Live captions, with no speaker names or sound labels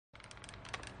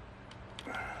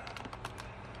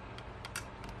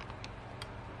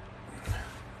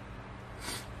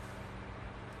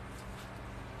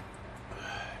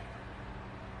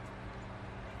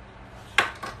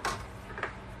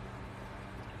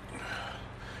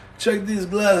Check these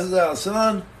glasses out,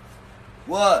 son.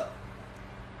 What?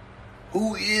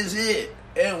 Who is it?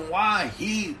 And why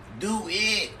he do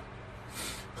it?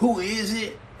 Who is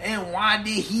it? And why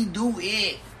did he do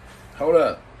it? Hold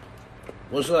up.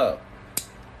 What's up?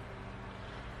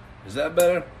 Is that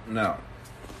better? No.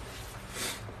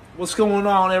 What's going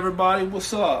on, everybody?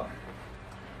 What's up?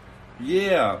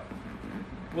 Yeah.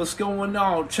 What's going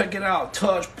on? Check it out.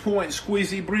 Touch, point,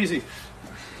 squeezy, breezy.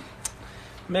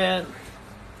 Man,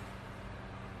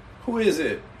 who is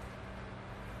it?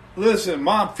 Listen,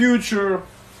 my future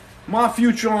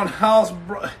on house.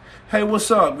 Hey, what's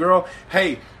up, girl?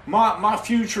 Hey, my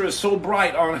future is so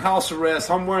bright on house arrest.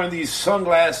 I'm wearing these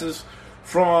sunglasses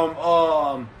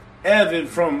from Evan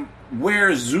from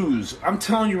Where's Zoos. I'm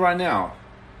telling you right now.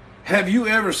 Have you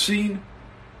ever seen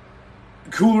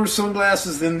cooler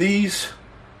sunglasses than these?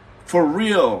 For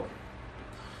real.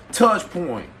 Touch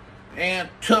point and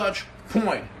touch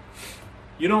point.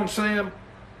 You know what I'm saying?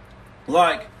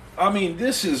 Like, I mean,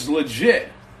 this is legit.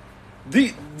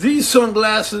 These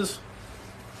sunglasses,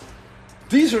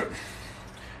 these are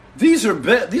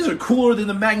cooler than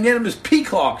the magnanimous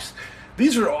peacocks.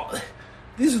 These are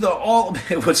the all.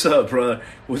 What's up, brother?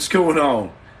 What's going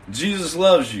on? Jesus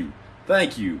loves you.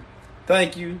 Thank you,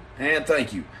 and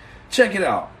thank you. Check it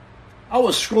out. I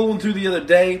was scrolling through the other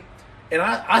day, and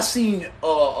I seen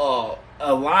a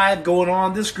live going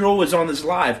on. This girl was on this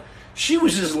live. She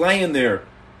was just laying there,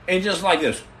 and just like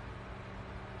this.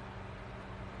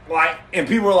 Like, and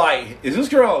people were like, "Is this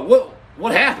girl?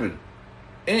 What happened?"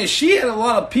 And she had a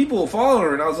lot of people following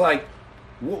her, and I was like,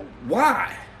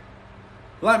 "Why?"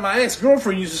 Like my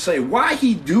ex-girlfriend used to say, "Why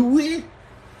he do it?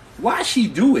 Why she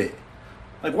do it?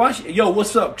 Like why? Yo,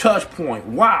 what's up? Touch point.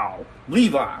 Wow,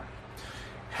 Levi.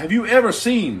 Have you ever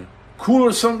seen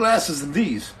cooler sunglasses than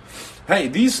these? Hey,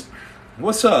 these.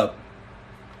 What's up?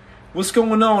 What's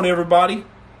going on, everybody?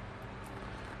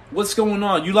 What's going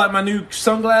on? You like my new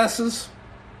sunglasses?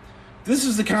 This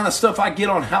is the kind of stuff I get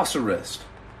on house arrest.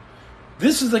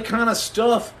 This is the kind of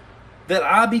stuff that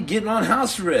I be getting on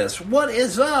house arrest. What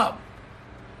is up?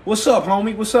 What's up,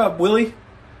 homie? What's up, Willie?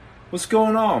 What's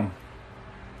going on?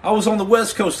 I was on the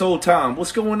West Coast the whole time.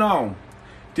 What's going on?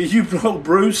 Did you know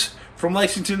Bruce from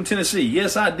Lexington, Tennessee?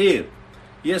 Yes, I did.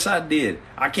 Yes, I did.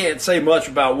 I can't say much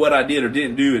about what I did or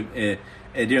didn't do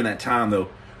during that time, though.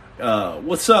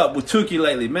 What's up with Tookie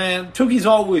lately, man? Tookie's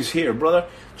always here, brother.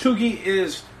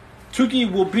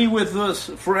 Tookie will be with us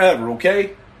forever,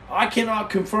 okay? I cannot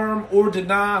confirm or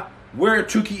deny where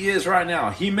Tookie is right now.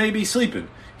 He may be sleeping.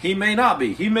 He may not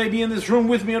be. He may be in this room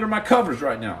with me under my covers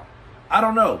right now. I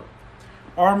don't know.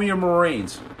 Army or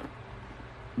Marines?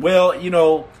 Well, you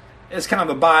know, it's kind of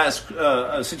a biased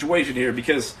situation here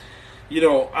because, you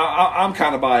know, I'm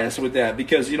kind of biased with that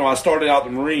because, you know, I started out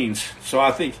the Marines. So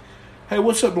I think, hey,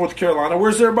 what's up, North Carolina?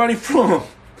 Where's everybody from?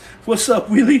 What's up,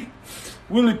 Willie?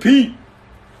 Willie Pete?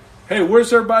 Hey,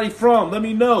 where's everybody from? Let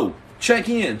me know. Check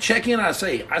in, I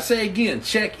say. I say again,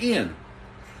 check in.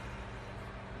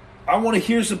 I want to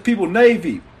hear some people.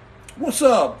 Navy. What's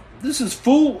up? This is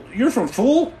Fool. You're from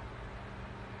Fool?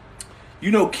 You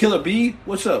know Killer B?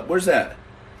 What's up? Where's that?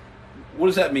 What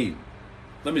does that mean?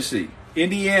 Let me see.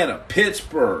 Indiana,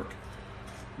 Pittsburgh,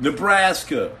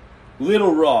 Nebraska,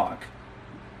 Little Rock,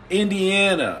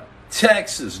 Indiana,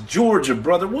 Texas, Georgia,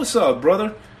 brother. What's up,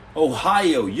 brother?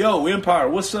 Ohio, yo, Empire,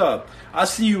 what's up? I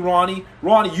see you, Ronnie.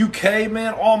 Ronnie, UK,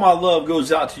 man. All my love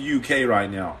goes out to UK right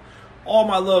now. All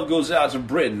my love goes out to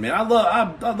Britain, man. I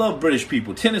love British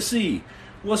people. Tennessee,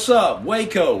 what's up?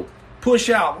 Waco, Push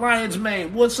Out, Lions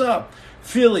Mane, what's up?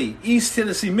 Philly, East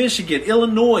Tennessee, Michigan,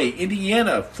 Illinois,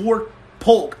 Indiana, Fort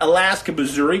Polk, Alaska,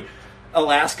 Missouri,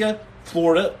 Alaska,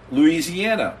 Florida,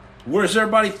 Louisiana. Where's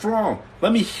everybody from?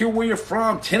 Let me hear where you're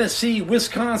from. Tennessee,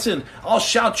 Wisconsin. I'll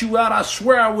shout you out. I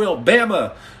swear I will.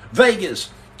 Bama,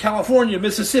 Vegas, California,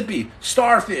 Mississippi,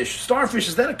 Starfish. Starfish,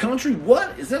 is that a country?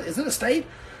 What? Is that a state?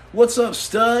 What's up,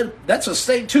 stud? That's a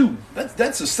state too.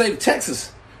 That's a state of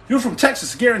Texas. You're from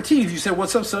Texas, guaranteed. You said,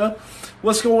 what's up, stud?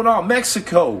 What's going on?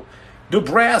 Mexico,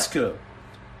 Nebraska,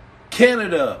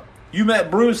 Canada. You met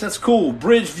Bruce? That's cool.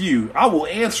 Bridgeview. I will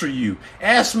answer you.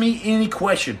 Ask me any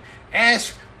question.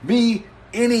 Ask me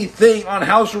anything on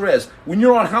house arrest. When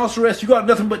you're on house arrest, you got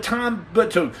nothing but time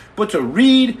but to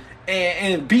read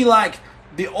and be like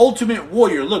the ultimate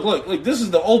warrior. Look, this is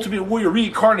the ultimate warrior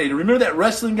reincarnated. Remember that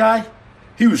wrestling guy?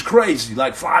 He was crazy.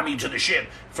 Like, fly me to the ship.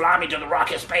 Fly me to the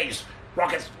rocket space.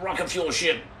 Rocket fuel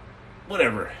ship.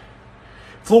 Whatever.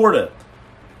 Florida.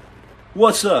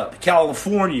 What's up?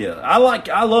 California. I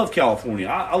love California.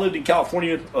 I lived in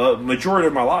California majority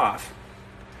of my life.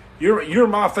 You're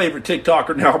my favorite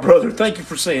TikToker now, brother. Thank you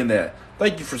for saying that.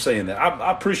 Thank you for saying that.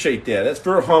 I appreciate that. That's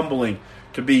very humbling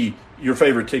to be your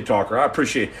favorite TikToker. I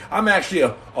appreciate it. I'm actually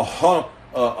a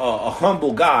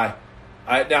humble guy.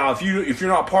 Now, if you're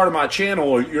not part of my channel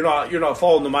or you're not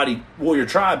following the Mighty Warrior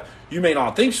Tribe, you may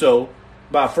not think so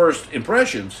by first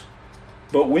impressions.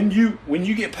 But when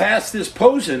you get past this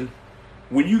posing,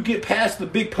 when you get past the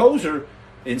big poser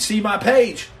and see my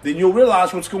page, then you'll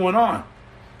realize what's going on.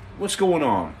 What's going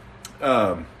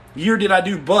on? Year did I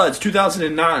do buds?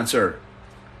 2009, sir.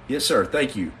 Yes, sir.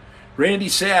 Thank you. Randy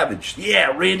Savage.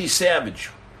 Yeah, Randy Savage.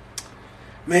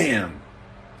 Man,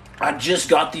 I just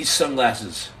got these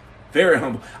sunglasses. Very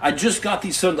humble. I just got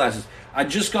these sunglasses. I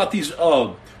just got these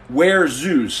Wear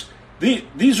Zeus.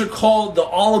 These are called the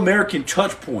All-American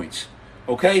Touch Points.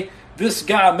 Okay? This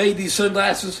guy made these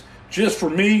sunglasses just for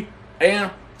me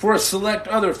and for a select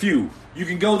other few. You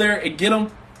can go there and get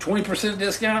them, 20%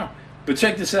 discount. But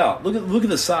check this out. Look at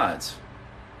the sides.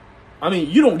 I mean,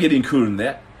 you don't get included in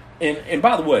that. And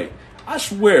by the way, I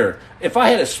swear, if I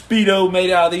had a Speedo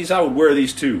made out of these, I would wear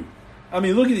these too. I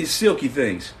mean, look at these silky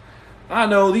things. I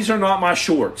know these are not my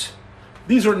shorts.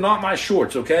 These are not my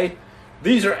shorts, okay?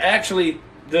 These are actually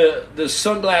the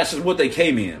sunglasses, what they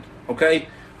came in, okay?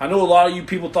 I know a lot of you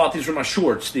people thought these were my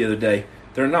shorts the other day.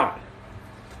 They're not.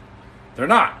 They're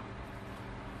not.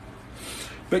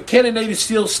 But can a Navy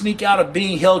SEAL sneak out of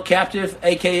being held captive,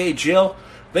 a.k.a. jail?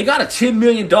 They got a $10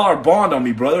 million bond on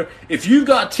me, brother. If you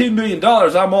got $10 million,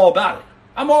 I'm all about it.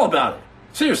 I'm all about it.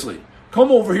 Seriously.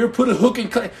 Come over here, put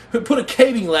a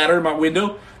caving ladder in my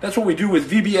window. That's what we do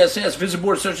with VBSS,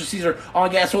 Visiboard Search and Seizure,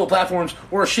 on gas oil platforms,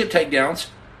 or ship takedowns.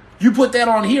 You put that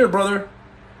on here, brother,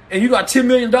 and you got $10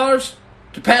 million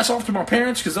to pass off to my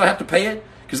parents because I have to pay it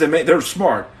because they're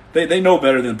smart. They know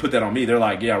better than put that on me. They're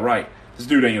like, yeah, right. This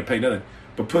dude ain't gonna pay nothing.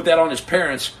 But put that on his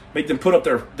parents, make them put up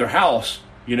their house,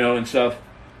 and stuff.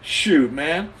 Shoot,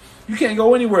 man. You can't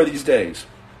go anywhere these days.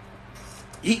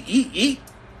 Eat.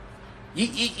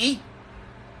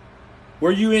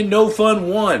 Were you in No Fun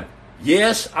 1?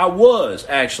 Yes, I was,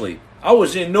 actually. I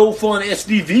was in No Fun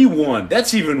SDV 1.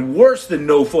 That's even worse than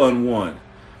No Fun 1.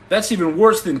 That's even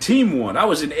worse than Team 1. I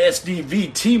was in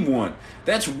SDV Team 1.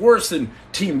 That's worse than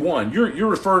Team 1. You're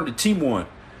referring to Team 1.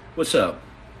 What's up?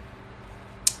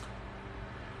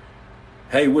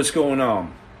 Hey, what's going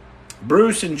on?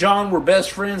 Bruce and John were best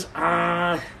friends?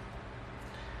 I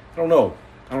don't know.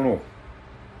 I don't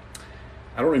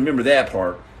remember that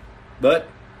part. But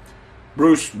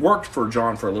Bruce worked for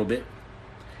John for a little bit.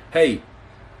 Hey,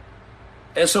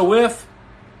 SOF,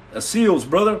 SEALs,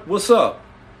 brother, what's up?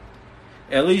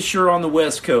 At least you're on the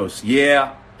West Coast.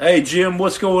 Yeah. Hey, Jim,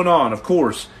 what's going on? Of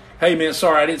course. Hey, man,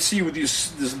 sorry, I didn't see with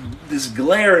this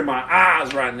glare in my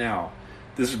eyes right now.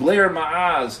 This glare in my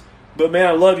eyes. But, man,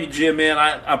 I love you, Jim, man.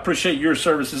 I appreciate your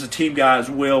service as a team guy as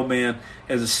well, man,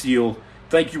 as a SEAL.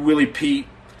 Thank you, Willie Pete.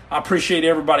 I appreciate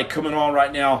everybody coming on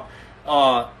right now.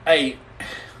 Hey,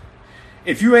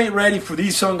 if you ain't ready for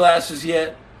these sunglasses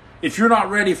yet, if you're not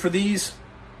ready for these,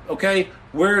 okay,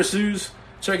 Wear Zeus,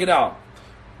 check it out.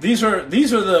 These are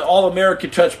the All-American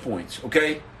Touch Points,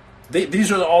 okay?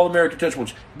 These are the All-American Touch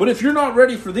Points. But if you're not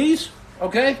ready for these,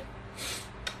 okay,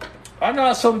 I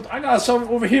got some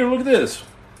over here. Look at this.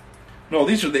 No,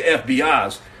 these are the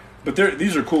FBI's, but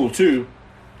these are cool too.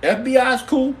 FBI's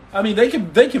cool. I mean, they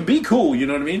can be cool. You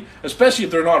know what I mean? Especially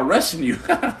if they're not arresting you.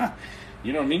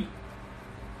 You know what I mean?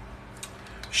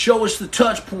 Show us the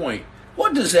touch point.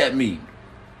 What does that mean?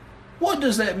 What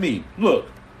does that mean? Look,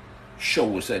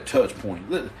 show us that touch point.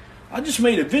 Look, I just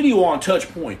made a video on touch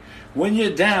point. When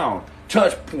you're down,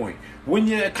 touch point. When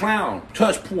you're a clown,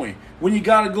 touch point. When you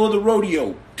got to go to the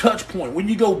rodeo, touch point. When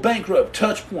you go bankrupt,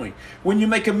 touch point. When you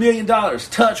make $1 million,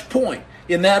 touch point.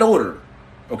 In that order.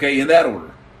 Okay, in that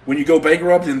order. When you go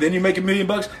bankrupt and then you make $1 million,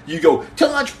 you go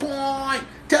touch point,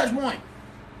 touch point.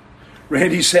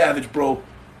 Randy Savage, bro.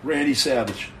 Randy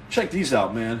Savage. Check these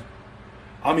out, man.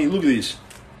 I mean, look at these.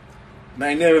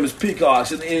 Magnanimous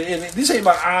peacocks. And this ain't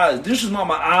my eyes. This is not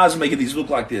my eyes making these look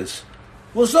like this.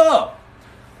 What's up?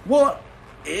 What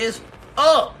is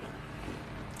up?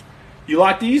 You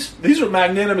like these? These are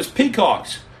magnanimous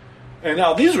peacocks. And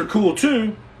now these are cool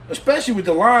too, especially with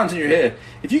the lines in your head.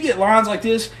 If you get lines like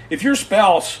this, if your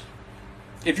spouse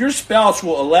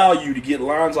will allow you to get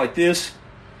lines like this,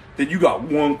 then you got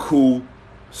one cool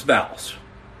spouse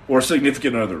or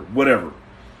significant other, whatever.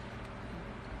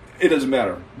 It doesn't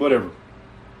matter, whatever.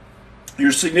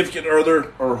 Your significant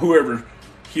other or whoever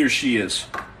he or she is.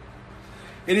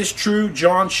 It is true,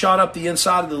 John shot up the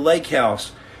inside of the lake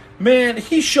house. Man,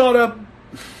 he shot up,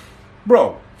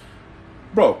 bro,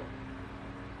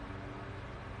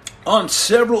 on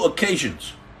several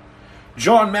occasions,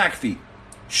 John McAfee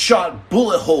shot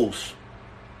bullet holes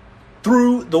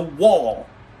through the wall,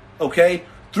 okay?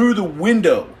 Through the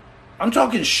window. I'm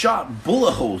talking shot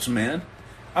bullet holes, man.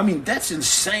 I mean, that's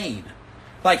insane.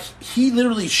 Like, he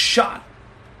literally shot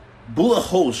bullet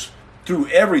holes through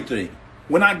everything.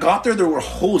 When I got there were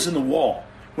holes in the wall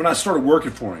when I started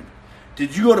working for him.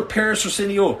 Did you go to Paris or San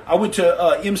Diego? I went to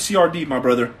MCRD, my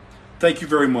brother. Thank you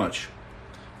very much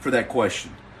for that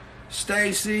question.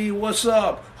 Stacy, what's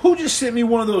up? Who just sent me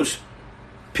one of those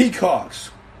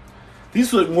peacocks?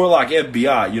 These look more like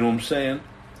FBI, you know what I'm saying?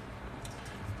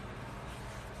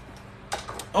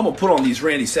 I'm going to put on these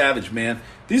Randy Savage, man.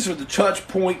 These are the touch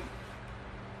point.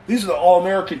 These are the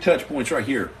All-American touch points right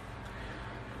here.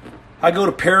 I go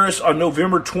to Paris on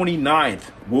November 29th.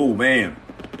 Whoa, man.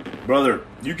 Brother,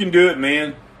 you can do it,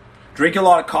 man. Drink a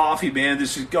lot of coffee, man.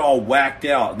 This is all whacked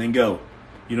out and then go.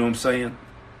 You know what I'm saying?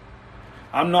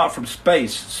 I'm not from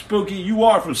space. Spooky, you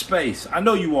are from space. I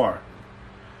know you are.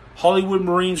 Hollywood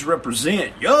Marines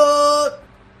represent. Yup.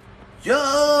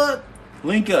 Yup.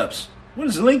 Link ups. What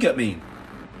does link up mean?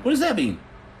 What does that mean?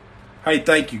 Hey,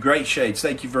 thank you. Great shades.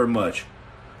 Thank you very much.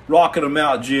 Rocking them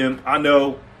out, Jim. I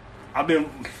know. I've been,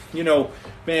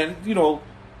 man,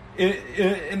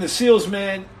 in the SEALs,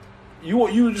 man,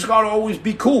 you just got to always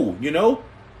be cool,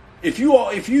 If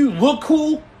you look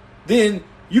cool, then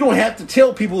you don't have to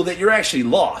tell people that you're actually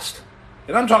lost.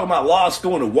 And I'm talking about lost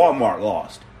going to Walmart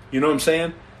lost. You know what I'm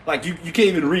saying? Like, you can't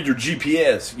even read your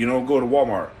GPS, going to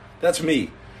Walmart. That's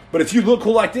me. But if you look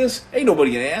cool like this, ain't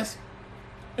nobody going to ask.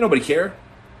 Ain't nobody care.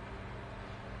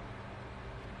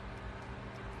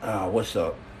 What's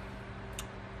up?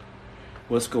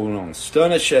 What's going on?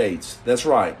 Stun of Shades. That's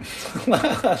right.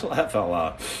 Laugh out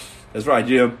loud. That's right,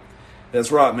 Jim.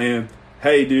 That's right, man.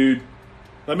 Hey, dude.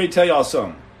 Let me tell y'all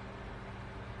something.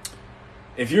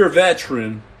 If you're a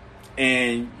veteran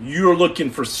and you're looking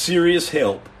for serious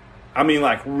help, I mean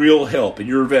like real help, and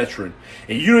you're a veteran,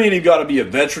 and you ain't even got to be a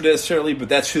veteran necessarily, but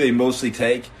that's who they mostly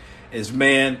take, is,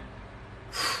 man,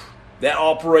 that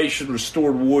Operation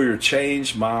Restored Warrior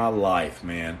changed my life,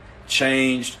 man.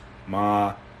 Changed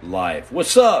my life.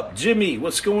 What's up, Jimmy?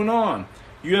 What's going on?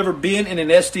 You ever been in an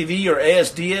SDV or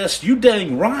ASDS? You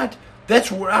dang right.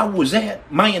 That's where I was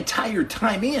at my entire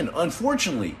time in,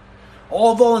 unfortunately.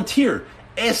 All volunteer.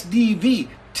 SDV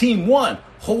Team 1,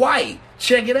 Hawaii.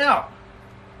 Check it out.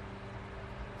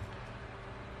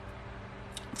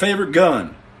 Favorite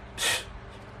gun?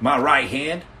 My right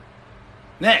hand.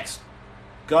 Next.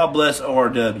 God bless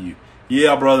RRW.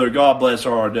 Yeah, brother, God bless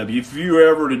RRW. If you were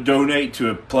ever to donate to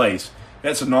a place,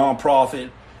 that's a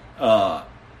non-profit.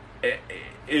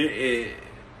 They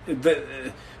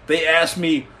asked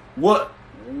me, what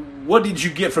did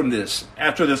you get from this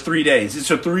after the 3 days?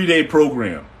 It's a 3-day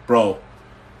program, bro.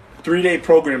 3-day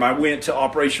program. I went to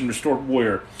Operation Restored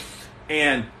Warrior.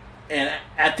 And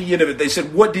at the end of it, they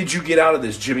said, what did you get out of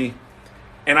this, Jimmy?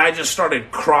 And I just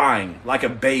started crying like a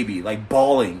baby, like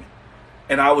bawling.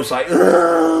 And I was like,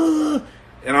 ugh!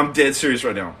 And I'm dead serious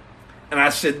right now. And I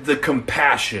said, the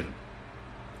compassion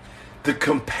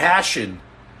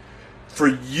for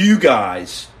you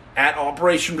guys at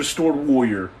Operation Restored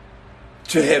Warrior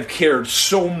to have cared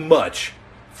so much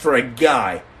for a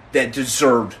guy that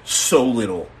deserved so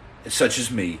little, such as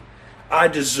me. I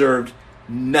deserved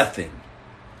nothing.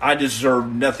 I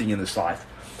deserved nothing in this life.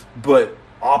 But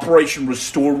Operation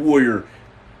Restored Warrior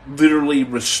literally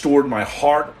restored my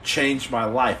heart, changed my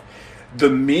life. The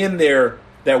men there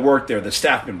that work there, the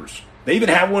staff members, they even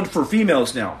have one for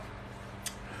females now.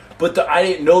 But I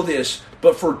didn't know this,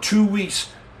 but for 2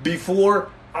 weeks before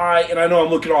and I know I'm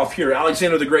looking off here,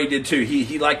 Alexander the Great did too.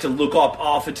 He liked to look up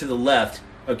off and to the left,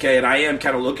 okay, and I am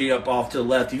kind of looking up off to the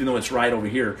left, even though it's right over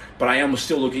here, but I am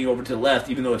still looking over to the left,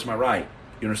 even though it's my right.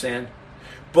 You understand?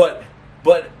 But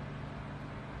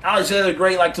Alexander the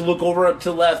Great liked to look over to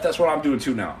the left. That's what I'm doing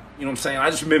too now. You know what I'm saying? I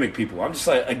just mimic people. I'm just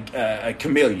like a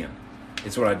chameleon.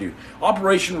 It's what I do.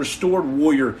 Operation Restored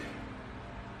Warrior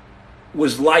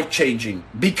was life-changing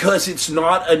because it's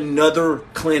not another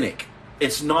clinic.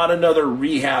 It's not another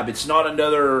rehab. It's not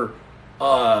another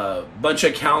bunch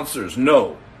of counselors.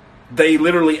 No. They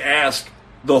literally ask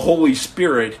the Holy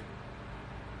Spirit,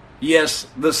 yes,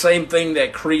 the same thing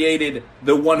that created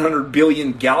the 100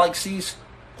 billion galaxies,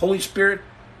 Holy Spirit,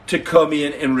 to come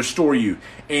in and restore you.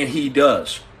 And He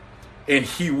does. And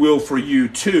He will for you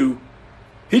too.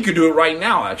 He could do it right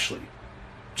now, actually.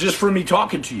 Just for me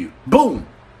talking to you. Boom.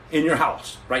 In your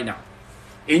house right now.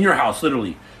 In your house,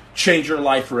 literally. Change your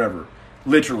life forever.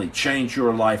 Literally, change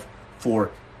your life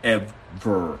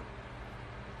forever.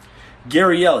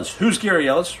 Gary Ellis. Who's Gary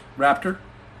Ellis? Raptor.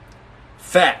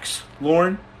 Facts.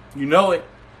 Lauren, you know it.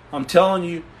 I'm telling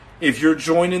you, if you're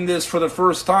joining this for the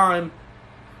first time,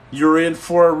 you're in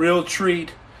for a real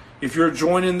treat. if you're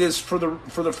joining this for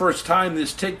the first time,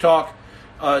 this TikTok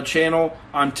channel,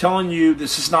 I'm telling you,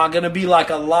 this is not going to be like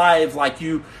a live like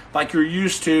you're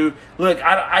used to. Look,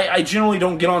 I generally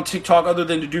don't get on TikTok other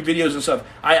than to do videos and stuff.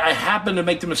 I happen to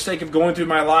make the mistake of going through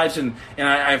my lives and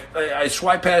I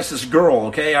swipe past this girl.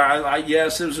 Okay,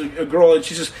 yes, it was a girl, and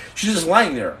she's just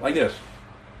laying there like this,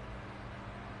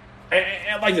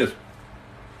 and like this.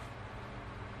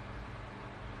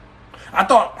 I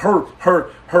thought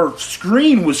her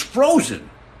screen was frozen,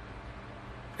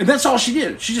 and that's all she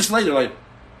did. She just lay there like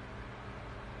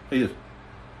this.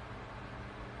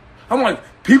 I'm like,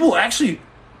 people actually,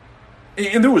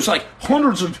 and there was like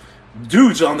hundreds of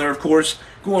dudes on there, of course,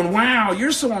 going, "Wow,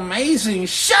 you're so amazing."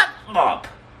 Shut up.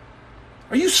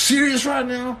 Are you serious right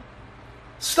now?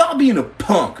 Stop being a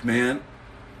punk, man.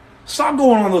 Stop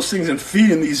going on those things and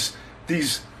feeding these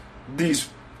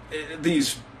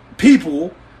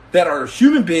people that are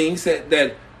human beings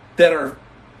that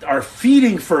are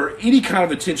feeding for any kind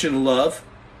of attention and love,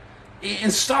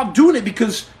 and stop doing it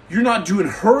because you're not doing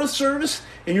her a service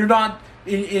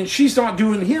and she's not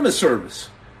doing him a service.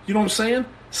 You know what I'm saying?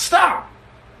 Stop.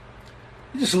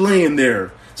 You're just laying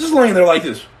there like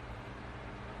this.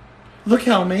 Look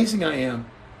how amazing I am.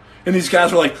 And these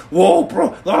guys are like, "Whoa,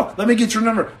 bro, let me get your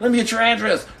number. Let me get your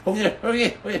address.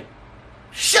 Okay.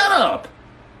 Shut up.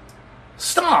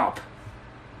 Stop.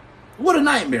 What a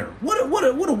nightmare. What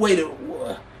a way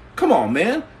to... Come on,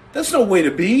 man. That's no way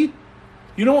to be.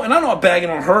 You know, and I'm not bagging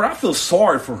on her. I feel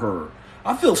sorry for her.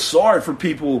 I feel sorry for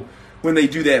people when they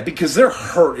do that because they're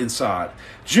hurt inside.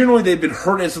 Generally, they've been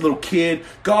hurt as a little kid.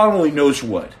 God only knows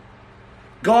what.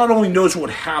 God only knows what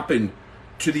happened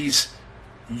to these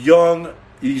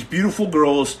beautiful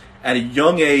girls at a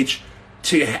young age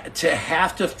to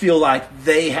have to feel like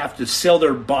they have to sell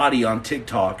their body on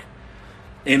TikTok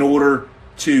in order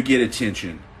to get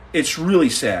attention. It's really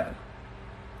sad.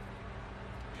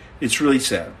 It's really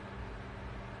sad.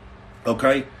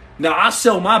 Okay? Now, I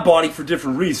sell my body for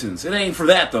different reasons. It ain't for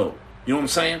that, though. You know what I'm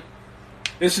saying?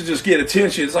 This is just get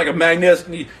attention. It's like a magnet.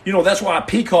 You know, that's why a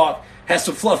peacock has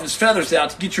to fluff his feathers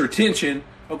out to get your attention.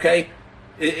 Okay?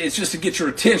 It's just to get your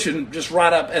attention just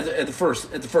right up at the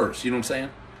first. You know what I'm saying?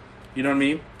 You know what I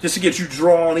mean? Just to get you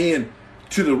drawn in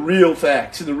to the real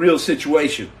facts, to the real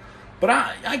situation.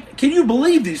 But can you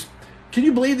believe these? Can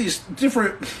you believe these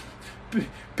different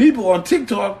people on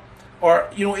TikTok are?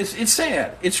 You know, it's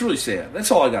sad. It's really sad.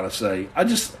 That's all I gotta say.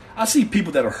 I see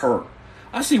people that are hurt.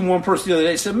 I see one person the other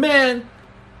day said, "Man,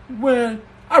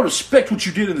 I respect what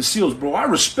you did in the SEALs, bro. I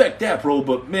respect that, bro.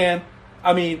 But man,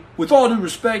 I mean, with all due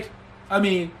respect, I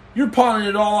mean, you're pawning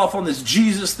it all off on this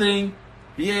Jesus thing.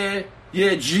 Yeah,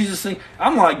 Jesus thing."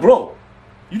 I'm like, bro,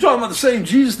 you talking about the same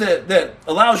Jesus that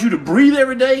allows you to breathe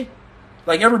every day?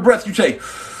 Like every breath you take,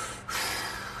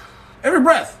 every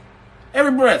breath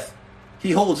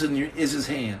he holds in his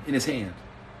hand.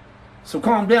 So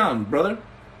calm down, brother.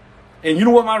 And you know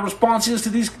what my response is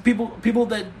to these people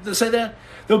that say that?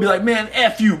 They'll be like, "Man,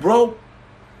 F you, bro.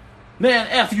 Man,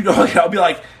 F you, dog." I'll be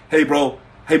like, "Hey, bro.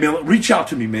 Hey, man, reach out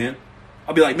to me, man."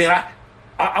 I'll be like, "Man,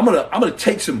 I'm gonna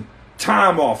take some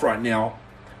time off right now.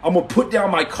 I'm gonna put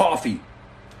down my coffee,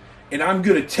 and I'm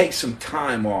gonna take some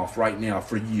time off right now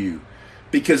for you."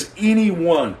 Because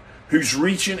anyone who's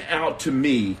reaching out to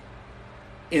me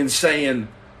and saying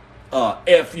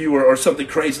F you or something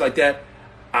crazy like that,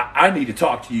 I need to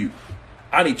talk to you.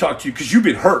 I need to talk to you because you've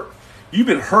been hurt. You've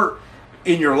been hurt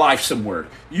in your life somewhere.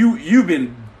 You've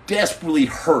been desperately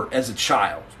hurt as a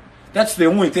child. That's the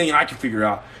only thing I can figure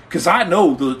out. Because I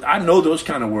know those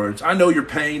kind of words. I know your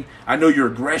pain. I know your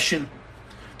aggression.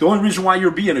 The only reason why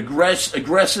you're being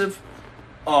aggressive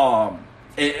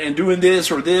and doing this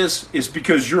or this is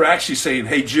because you're actually saying,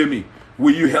 "Hey, Jimmy,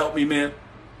 will you help me, man?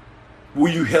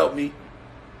 Will you help me?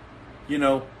 You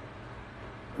know,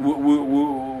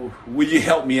 will you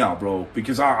help me out, bro?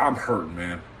 Because I'm hurting,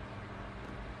 man.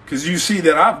 Because you see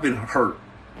that I've been hurt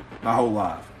my whole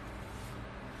life.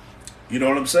 You know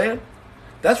what I'm saying?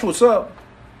 That's what's up.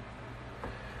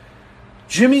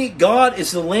 Jimmy, God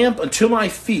is the lamp unto my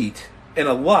feet and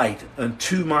a light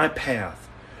unto my path.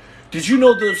 Did you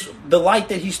know the light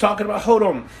that he's talking about? Hold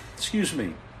on. Excuse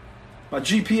me. My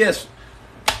GPS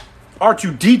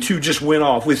R2D2 just went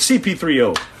off with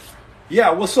CP30.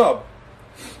 Yeah, what's up?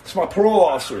 It's my parole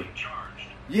officer.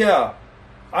 Yeah.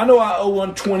 I know I owe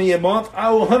 $120 a month. I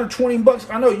owe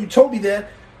 $120. I know you told me that.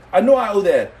 I know I owe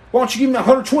that. Why don't you give me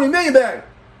 $120 million back?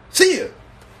 See ya.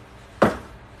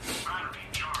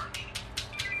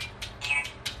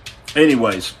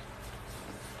 Anyways,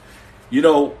 you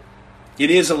know, it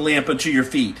is a lamp unto your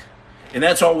feet. And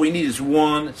that's all we need is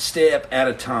one step at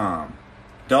a time.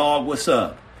 Dog, what's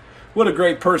up? What a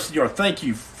great person you are. Thank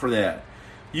you for that.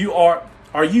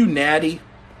 Are you Natty?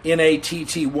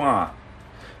 Natty.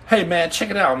 Hey, man, check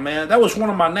it out, man. That was one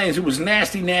of my names. It was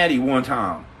Nasty Natty one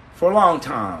time. For a long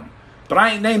time. But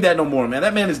I ain't named that no more, man.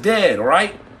 That man is dead, all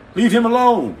right? Leave him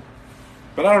alone.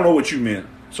 But I don't know what you meant.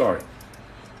 Sorry.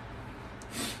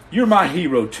 You're my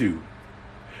hero, too.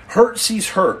 Hurt sees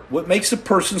hurt. What makes a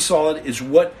person solid is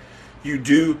what you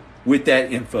do with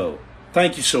that info.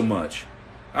 Thank you so much.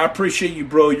 I appreciate you,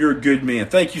 bro. You're a good man.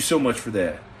 Thank you so much for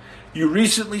that. You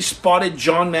recently spotted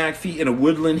John McAfee in a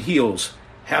Woodland Hills.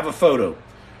 Have a photo.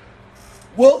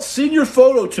 Well, send your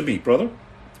photo to me, brother.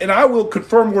 And I will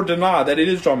confirm or deny that it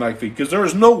is John McAfee. Because there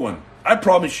is no one, I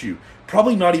promise you,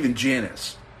 probably not even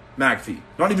Janice McAfee.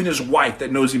 Not even his wife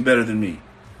that knows him better than me.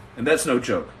 And that's no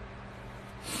joke.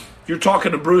 You're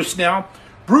talking to Bruce now.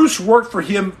 Bruce worked for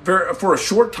him for a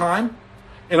short time.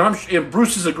 And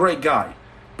Bruce is a great guy.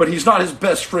 But he's not his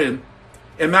best friend.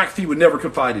 And McAfee would never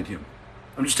confide in him.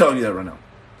 I'm just telling you that right now.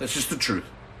 That's just the truth.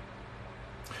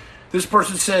 This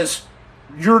person says,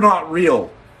 you're not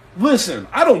real. Listen,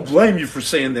 I don't blame you for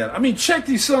saying that. I mean, check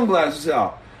these sunglasses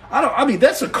out. I mean,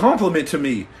 that's a compliment to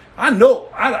me. I know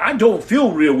I don't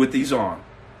feel real with these on.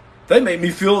 They make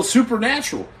me feel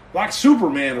supernatural, like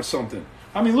Superman or something.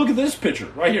 I mean, look at this picture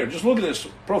right here. Just look at this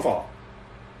profile.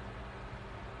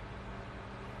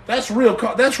 That's real.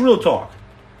 That's real talk.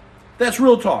 That's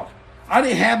real talk. I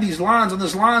didn't have these lines on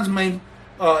this lines main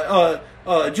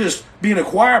just being a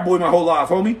choir boy my whole life,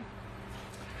 homie.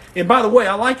 And by the way,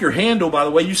 I like your handle, by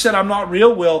the way. You said I'm not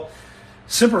real. Well,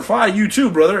 Semper Fi, you too,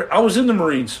 brother. I was in the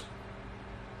Marines.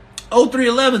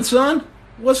 0311, son.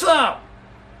 What's up?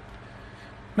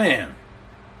 Man,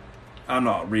 I'm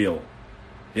not real.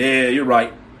 Yeah, you're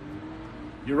right.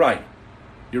 You're right.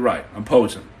 You're right. I'm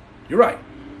posing. You're right.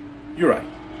 You're right.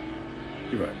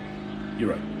 You're right. You're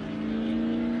right.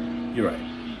 You're right.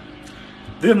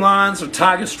 Them lines are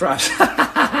tiger stripes.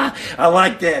 I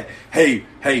like that. Hey,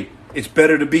 it's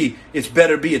better to be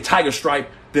a tiger stripe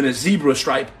than a zebra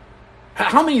stripe.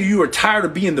 How many of you are tired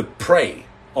of being the prey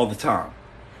all the time?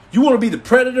 You want to be the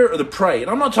predator or the prey?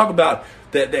 And I'm not talking about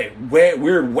that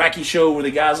weird wacky show where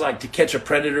the guy's like to catch a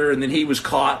predator and then he was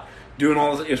caught doing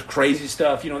all this crazy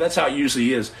stuff. You know, that's how it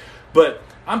usually is. But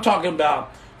I'm talking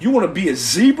about you want to be a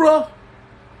zebra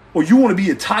or you want to be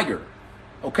a tiger.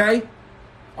 Okay?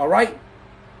 All right?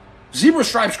 Zebra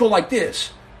stripes go like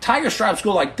this. Tiger stripes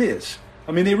go like this.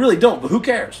 I mean, they really don't, but who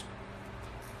cares?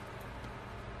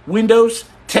 Windows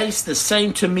taste the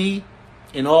same to me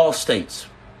in all states.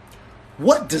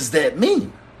 What does that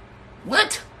mean?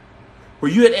 What? Were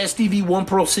you at SDV-1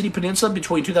 Pearl City Peninsula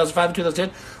between 2005 and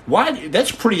 2010? Why?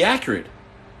 That's pretty accurate.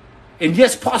 And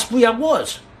yes, possibly I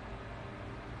was.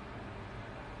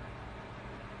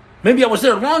 Maybe I was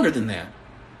there longer than that.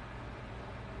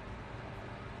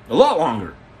 A lot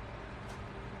longer.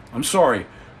 I'm sorry.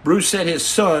 Bruce said his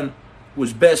son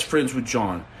was best friends with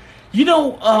John. You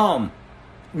know,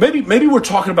 maybe we're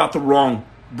talking about the wrong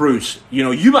Bruce. You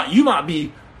know, you might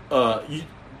be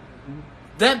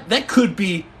that could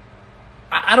be.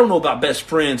 I don't know about best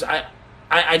friends.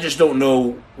 I just don't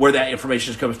know where that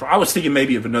information is coming from. I was thinking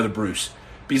maybe of another Bruce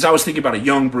because I was thinking about a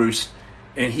young Bruce,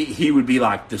 and he would be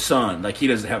like the son. Like he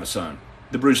doesn't have a son.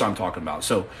 The Bruce I'm talking about.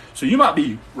 So you might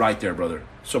be right there, brother.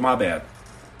 So my bad.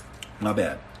 My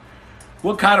bad.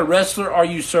 What kind of wrestler are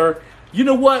you, sir? You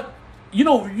know what?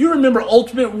 You remember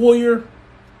Ultimate Warrior?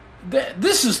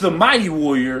 This is the Mighty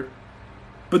Warrior.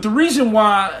 But the reason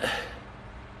why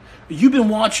you've been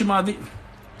watching my video...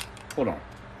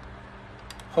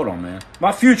 Hold on, man.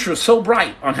 My future is so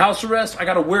bright on house arrest. I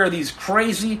got to wear these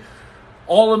crazy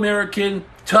all-American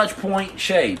touch point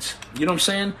shades. You know what I'm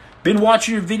saying? Been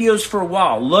watching your videos for a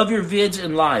while. Love your vids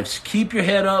and lives. Keep your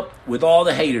head up with all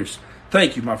the haters.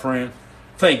 Thank you, my friend.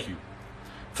 Thank you.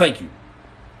 Thank you.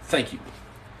 Thank you.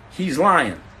 He's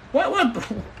lying. What?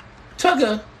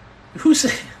 Tucker? Who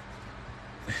said?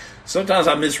 Sometimes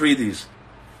I misread these.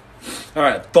 All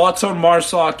right. Thoughts on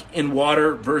Marsoc in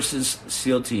water versus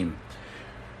SEAL team.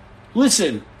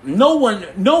 Listen, no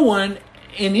one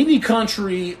in any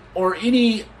country or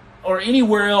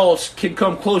anywhere else can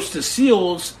come close to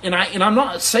SEALs, and I'm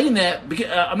not saying that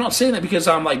because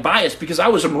I'm like biased, because I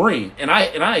was a Marine and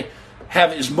I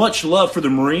have as much love for the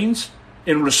Marines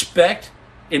and respect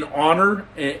and honor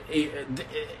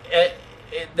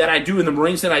that I do in the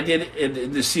Marines than I did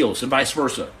in the SEALs, and vice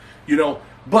versa. You know,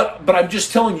 but I'm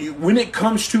just telling you, when it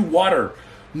comes to water,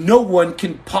 no one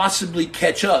can possibly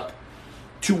catch up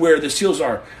to where the SEALs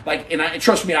are. Like, and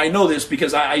trust me, I know this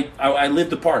because I lived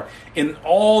the part. And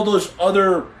all those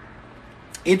other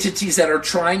entities that are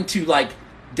trying to like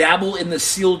dabble in the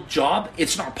SEAL job,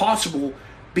 it's not possible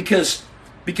because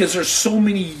because there's so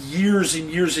many years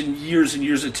and years and years and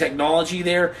years of technology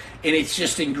there, and it's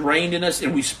just ingrained in us,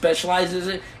 and we specialize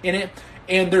in it.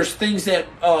 And there's things that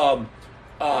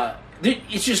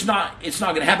it's just not. It's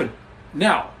not going to happen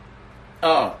now.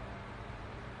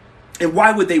 And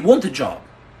why would they want the job?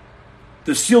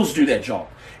 The SEALs do that job.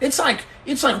 It's like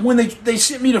when they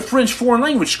sent me to French foreign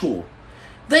language school.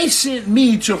 They sent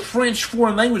me to French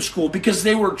foreign language school because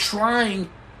they were trying.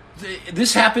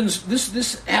 This happens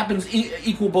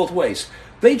equal both ways.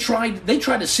 They tried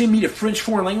to send me to French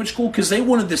foreign language school because they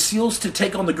wanted the SEALs to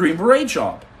take on the Green Beret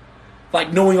job,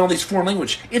 like knowing all these foreign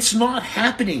language. It's not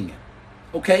happening.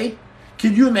 Okay.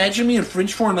 Can you imagine me in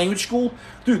French foreign language school?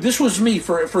 Dude, this was me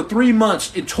for 3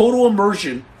 months in total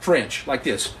immersion French, like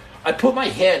this. I put my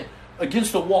head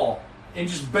against the wall and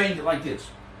just banged it like this.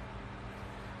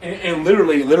 And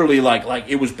literally, like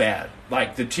it was bad.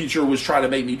 Like the teacher was trying to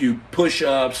make me do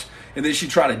push-ups, and then she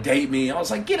tried to date me. I was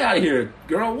like, get out of here,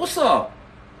 girl. What's up?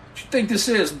 What you think this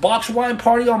is? Box wine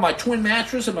party on my twin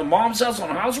mattress at my mom's house on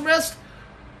house arrest?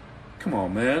 Come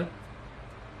on, man.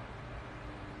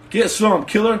 Get some,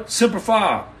 killer. Semper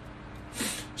Fi.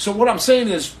 So what I'm saying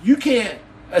is,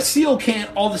 a SEAL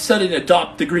can't all of a sudden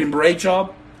adopt the Green Beret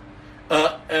job,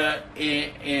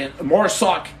 and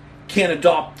MARSOC can't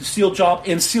adopt the SEAL job,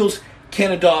 and SEALs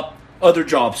can't adopt other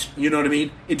jobs. You know what I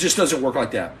mean? It just doesn't work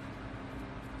like that.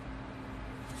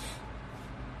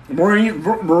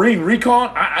 Marine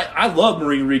Recon, I love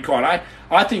Marine Recon.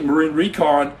 I think Marine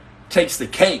Recon takes the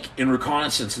cake in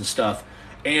reconnaissance and stuff.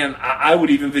 And I would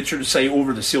even venture to say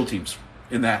over the SEAL teams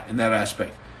in that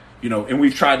aspect, And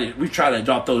we've tried to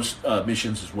adopt those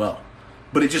missions as well,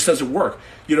 but it just doesn't work.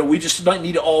 We just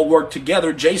need to all work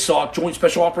together. JSOC, Joint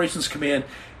Special Operations Command,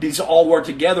 needs to all work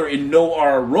together and know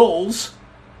our roles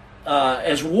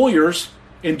as warriors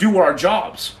and do our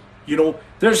jobs.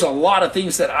 There's a lot of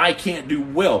things that I can't do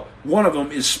well. One of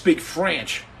them is speak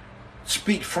French.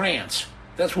 Speak France.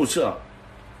 That's what's up.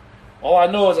 All I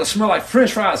know is I smell like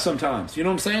French fries sometimes. You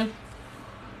know what I'm saying?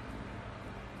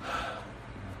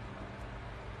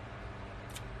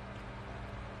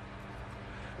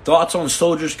 Thoughts on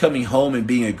soldiers coming home and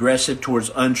being aggressive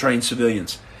towards untrained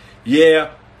civilians?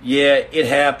 Yeah, it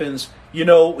happens.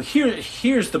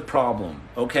 Here's the problem,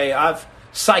 okay? I've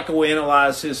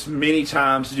psychoanalyzed this many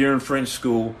times during French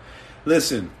school.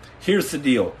 Listen, here's the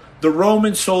deal. The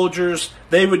Roman soldiers,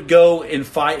 they would go and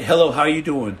fight. Hello, how you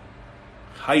doing?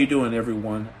 How you doing,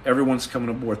 everyone? Everyone's coming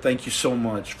aboard. Thank you so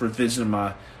much for visiting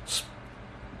my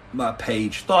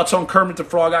page. Thoughts on Kermit the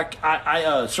Frog?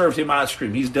 I served him ice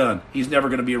cream. He's done. He's never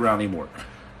going to be around anymore.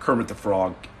 Kermit the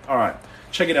Frog. All right,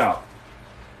 check it out.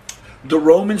 The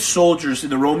Roman soldiers in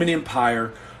the Roman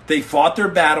Empire, they fought their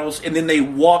battles, and then they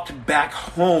walked back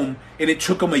home, and it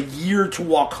took them a year to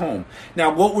walk home.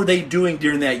 Now, what were they doing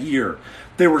during that year?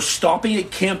 They were stopping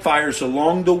at campfires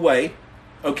along the way,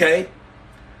 okay?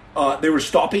 They were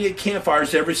stopping at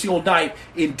campfires every single night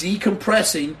and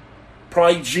decompressing,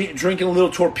 probably drinking a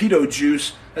little torpedo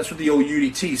juice. That's what the old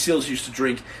UDT SEALs used to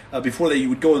drink before they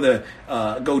would go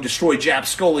destroy Jap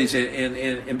scullies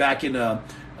and back in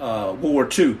World War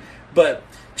II. But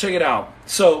check it out.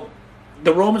 So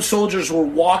the Roman soldiers were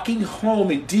walking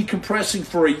home and decompressing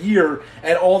for a year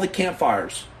at all the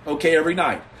campfires, okay, every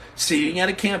night. Sitting at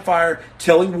a campfire,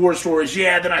 telling war stories.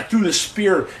 Yeah, then I threw the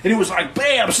spear, and it was like,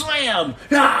 bam, slam,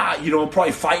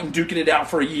 probably fighting, duking it out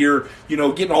for a year,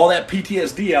 getting all that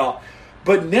PTSD out.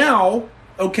 But now,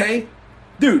 okay,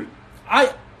 dude,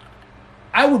 I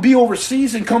would be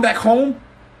overseas and come back home.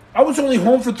 I was only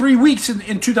home for 3 weeks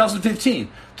in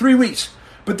 2015, 3 weeks.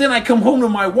 But then I come home to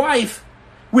my wife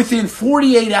within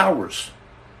 48 hours.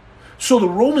 So the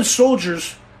Roman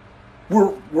soldiers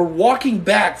were walking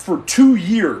back for 2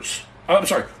 years.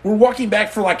 We're walking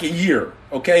back for like a year,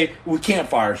 okay, with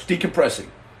campfires, decompressing.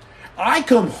 I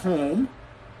come home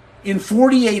in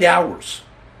 48 hours.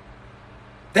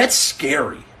 That's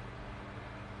scary.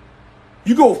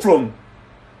 You go from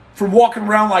walking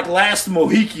around like last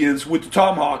Mohicans with the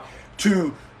tomahawk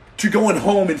to going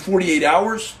home in 48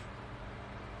 hours.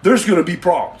 There's going to be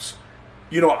problems.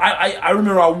 I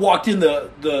remember I walked in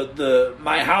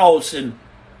my house and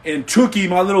Tookie,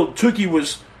 my little Tookie,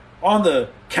 was on the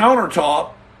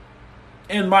countertop,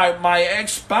 and my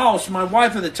ex-spouse, my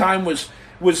wife at the time, was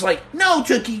like, no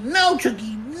Tookie,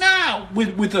 no,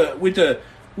 with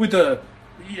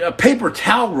a paper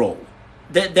towel roll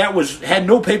that had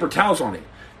no paper towels on it,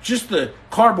 just the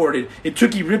cardboard. And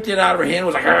Tookie ripped it out of her hand,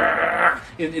 was like,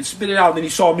 and spit it out. And then he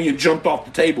saw me and jumped off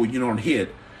the table, and hid.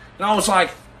 And I was like,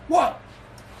 what?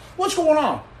 What's going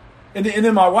on? And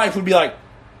then my wife would be like,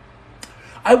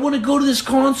 I want to go to this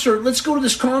concert. Let's go to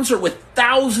this concert with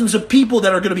thousands of people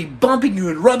that are going to be bumping you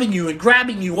and rubbing you and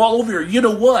grabbing you all over your you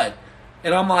know what.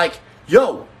 And I'm like,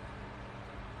 yo,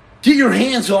 get your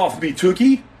hands off me,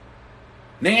 Tookie.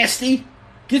 Nasty.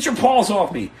 Get your paws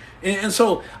off me. And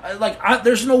so,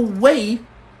 there's no way.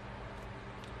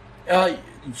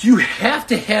 You have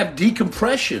to have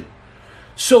decompression.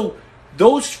 So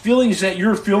those feelings that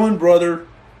you're feeling, brother,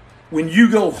 when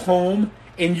you go home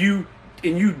and you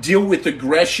deal with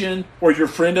aggression, or your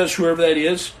friend does, whoever that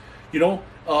is,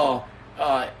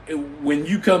 when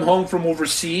you come home from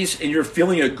overseas and you're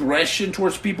feeling aggression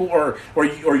towards people, or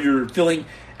you're feeling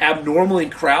abnormal in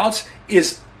crowds,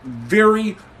 is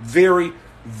very, very,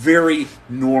 very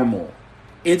normal.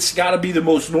 It's got to be the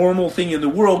most normal thing in the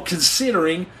world,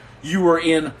 considering you were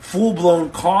in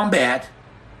full-blown combat.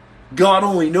 God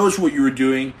only knows what you were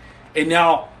doing. And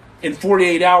now, in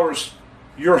 48 hours,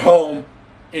 you're home,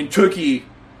 and Tookie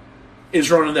is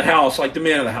running the house like the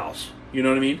man of the house. You know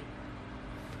what I mean?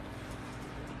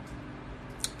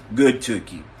 Good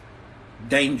Tookie.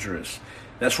 Dangerous.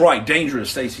 That's right,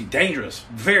 dangerous, Stacy. Dangerous.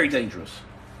 Very dangerous.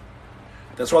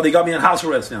 That's why they got me on house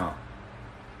arrest now.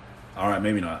 All right,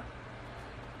 maybe not.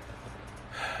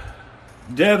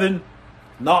 Devin,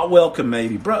 not welcome,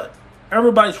 maybe. Bro,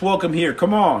 everybody's welcome here.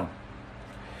 Come on.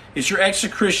 Is your ex a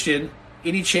Christian?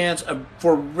 Any chance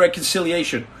for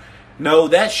reconciliation? No,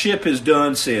 that ship has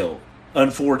done sailed,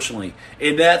 unfortunately.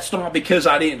 And that's not because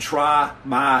I didn't try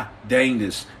my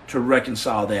dangest to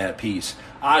reconcile that piece.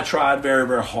 I tried very,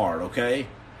 very hard, okay?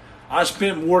 I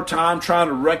spent more time trying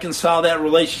to reconcile that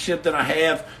relationship than I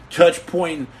have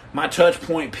my touch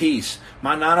point piece,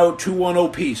 my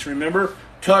 90210 piece. Remember?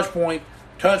 Touch point.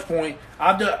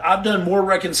 I've done more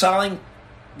reconciling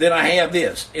than I have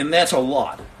this, and that's a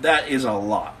lot. That is a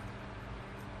lot.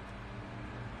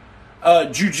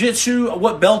 Jiu-jitsu,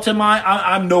 what belt am I?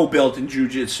 I'm no belt in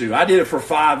jiu-jitsu. I did it for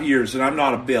 5 years, and I'm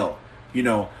not a belt.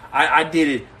 I did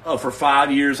it for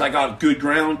 5 years. I got good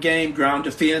ground game, ground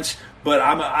defense, but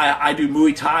I do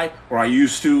Muay Thai, or I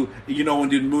used to, and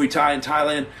did Muay Thai in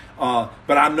Thailand,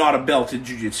 but I'm not a belt in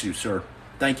jiu-jitsu, sir.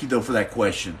 Thank you, though, for that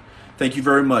question. Thank you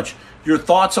very much. Your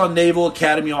thoughts on Naval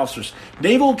Academy officers?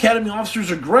 Naval Academy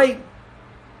officers are great.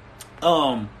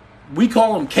 We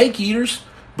call them cake eaters,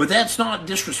 but that's not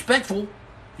disrespectful,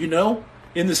 In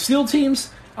the SEAL teams,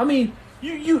 I mean,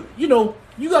 you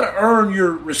got to earn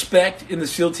your respect in the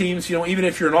SEAL teams, even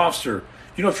if you're an officer.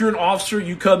 If you're an officer,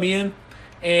 you come in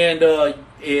and to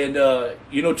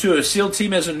a SEAL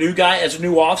team as a new guy, as a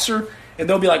new officer, and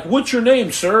they'll be like, "What's your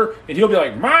name, sir?" And he'll be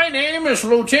like, "My name is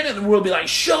Lieutenant." And we'll be like,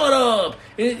 "Shut up!"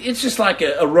 It's just like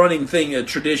a running thing, a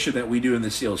tradition that we do in the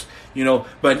SEALs,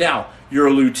 But now you're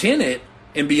a lieutenant,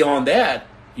 and beyond that,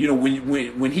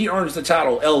 when he earns the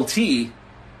title LT,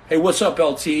 hey, what's up,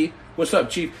 LT? What's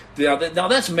up, Chief? Now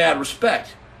that's mad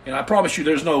respect, and I promise you,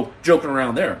 there's no joking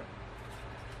around there.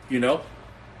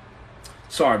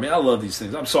 Sorry, man, I love these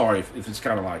things. I'm sorry if it's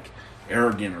kind of like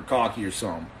arrogant or cocky or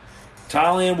something.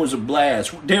 Thailand was a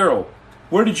blast. Daryl,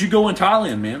 where did you go in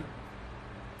Thailand, man?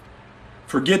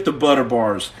 Forget the butter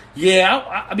bars.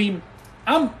 Yeah, I mean,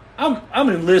 I'm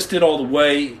enlisted all the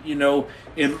way,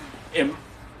 and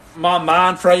my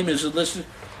mind frame is enlisted.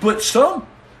 But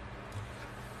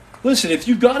listen, if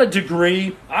you got a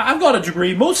degree, I've got a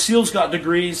degree. Most SEALs got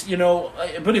degrees,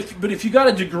 But if you got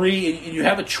a degree and you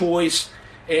have a choice,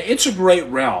 it's a great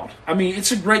route. I mean,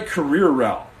 it's a great career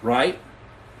route, right?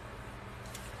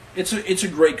 It's a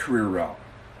great career route.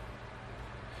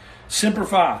 Semper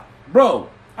Fi. Bro,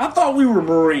 I thought we were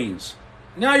Marines.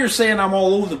 Now you're saying I'm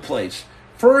all over the place.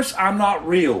 First, I'm not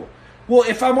real. Well,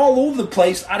 if I'm all over the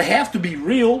place, I'd have to be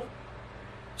real.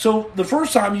 So the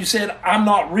first time you said I'm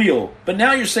not real, but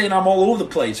now you're saying I'm all over the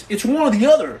place. It's one or the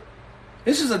other.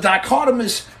 This is a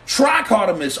dichotomous,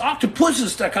 trichotomous,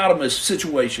 octopus's dichotomous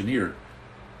situation here.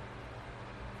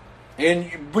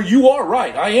 But you are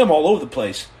right. I am all over the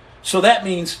place. So that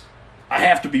means I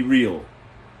have to be real.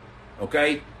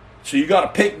 Okay? So you got to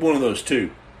pick one of those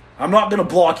two. I'm not going to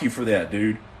block you for that,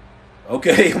 dude.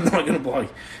 Okay? I'm not going to block you.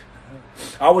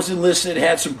 I was enlisted,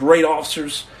 had some great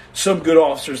officers, some good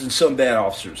officers, and some bad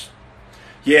officers.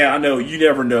 Yeah, I know. You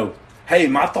never know. Hey,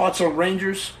 my thoughts on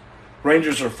Rangers?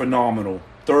 Rangers are phenomenal.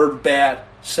 Third bat.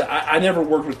 I never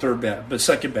worked with third bat, but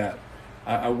second bat.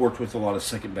 I worked with a lot of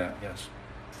second bat, yes.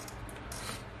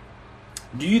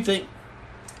 Do you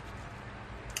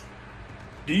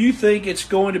think it's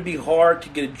going to be hard to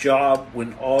get a job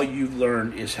when all you've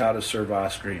learned is how to serve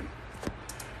ice cream?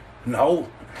 No.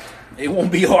 It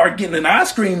won't be hard getting an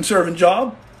ice cream serving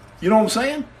job. You know what I'm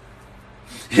saying?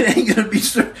 It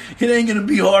ain't gonna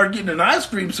be hard getting an ice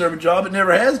cream serving job. It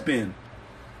never has been.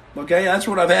 Okay, that's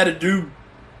what I've had to do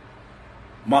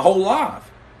my whole life.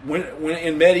 When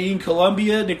in Medellin,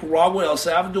 Colombia, Nicaragua, El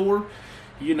Salvador,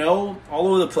 all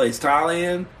over the place,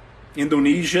 Thailand,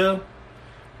 Indonesia.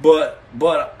 But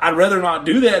I'd rather not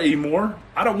do that anymore.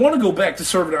 I don't want to go back to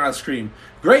serving ice cream.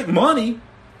 Great money.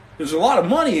 There's a lot of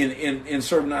money in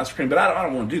serving ice cream, but I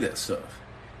don't want to do that stuff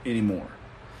anymore.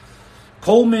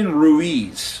 Coleman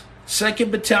Ruiz, 2nd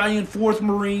Battalion, 4th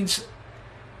Marines.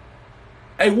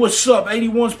 Hey, what's up?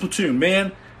 81's platoon,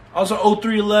 man. Also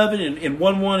 0311 and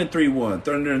 11 and 31,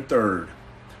 3rd and 3rd.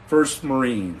 1st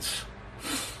Marines.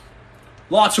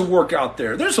 Lots of work out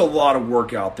there. There's a lot of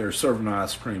work out there serving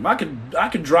ice cream. I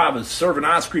could drive a serving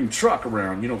ice cream truck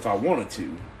around, if I wanted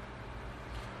to.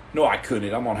 No, I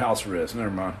couldn't. I'm on house arrest.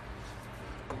 Never mind.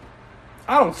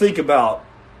 I don't think about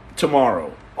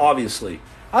tomorrow, obviously.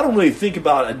 I don't really think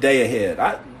about a day ahead.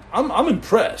 I'm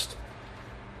impressed.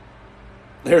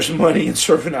 There's money in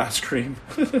serving ice cream.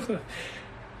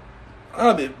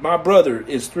 My brother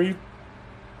is 3'5".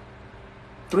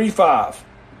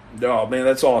 Oh, man,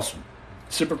 that's awesome.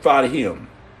 Super proud of him.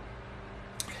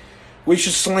 We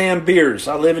should slam beers.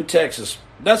 I live in Texas.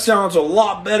 That sounds a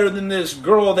lot better than this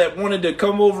girl that wanted to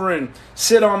come over and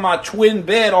sit on my twin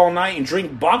bed all night and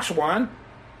drink box wine.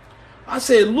 I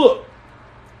said, look,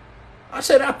 I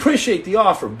appreciate the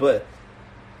offer, but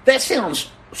that sounds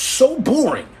so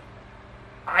boring.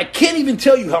 I can't even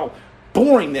tell you how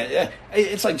boring that.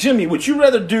 It's like, Jimmy, would you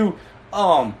rather do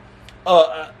a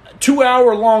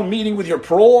 2-hour-long meeting with your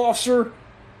parole officer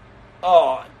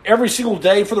every single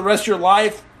day for the rest of your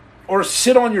life, or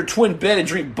sit on your twin bed and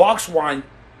drink box wine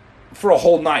for a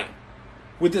whole night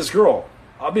with this girl?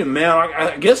 I mean, man,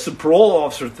 I guess the parole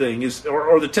officer thing is,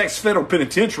 or the Texas Federal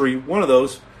Penitentiary, one of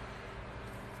those.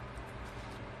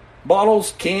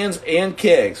 Bottles, cans, and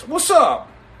kegs. What's up?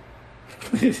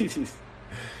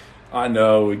 I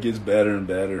know, it gets better and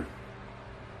better.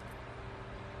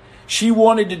 She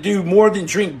wanted to do more than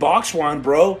drink box wine,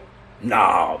 bro.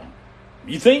 No.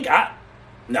 You think? I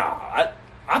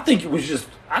think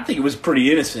it was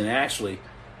pretty innocent, actually.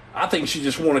 I think she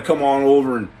just wanted to come on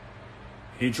over and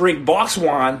drink box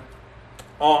wine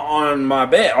on my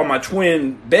bed, on my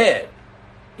twin bed,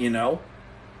 And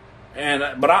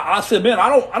but I said, man, I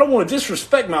don't want to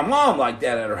disrespect my mom like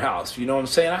that at her house. You know what I'm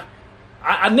saying?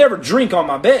 I never drink on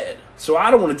my bed, so I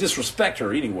don't want to disrespect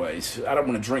her anyways. I don't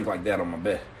want to drink like that on my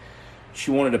bed. She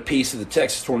wanted a piece of the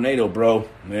Texas tornado, bro.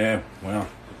 Yeah, well,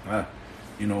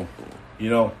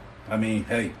 I mean,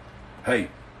 hey,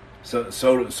 so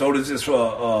does this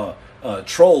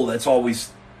troll that's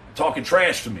always talking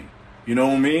trash to me. You know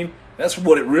what I mean? That's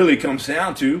what it really comes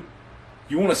down to.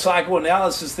 You want to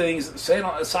psychoanalyze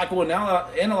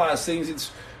things,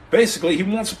 it's basically he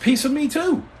wants a piece of me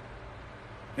too.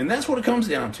 And that's what it comes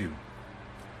down to.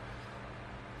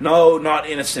 No, not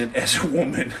innocent as a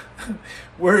woman.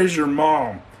 Where is your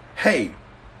mom? Hey,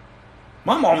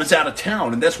 my mom is out of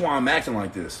town, and that's why I'm acting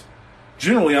like this.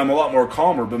 Generally, I'm a lot more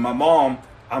calmer, but my mom,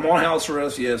 I'm on house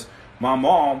arrest, yes. My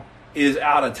mom is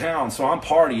out of town, so I'm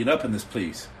partying up in this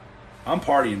place. I'm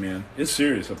partying, man. It's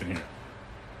serious up in here.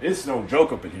 It's no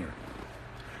joke up in here.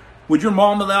 Would your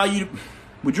mom allow you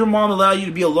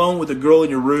to be alone with a girl in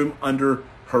your room under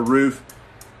her roof?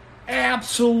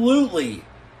 Absolutely.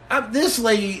 This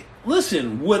lady,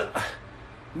 listen.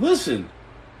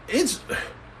 It's.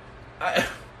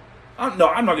 I'm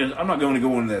not going to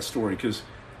go into that story because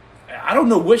I don't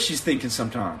know what she's thinking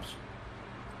sometimes.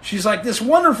 She's like, this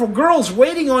wonderful girl's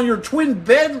waiting on your twin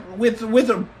bed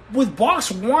with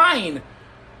box wine,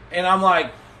 and I'm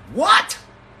like, what?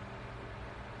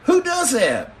 Who does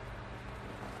that?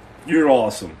 You're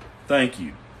awesome. Thank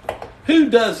you. Who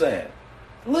does that?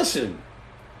 Listen,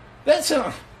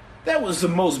 that was the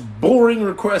most boring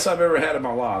request I've ever had in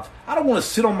my life. I don't want to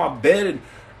sit on my bed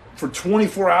for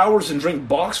 24 hours and drink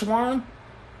box wine.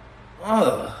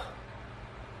 Ugh.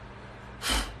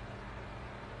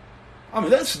 I mean,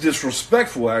 that's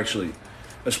disrespectful, actually.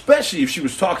 Especially if she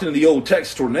was talking to the old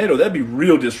Texas tornado. That'd be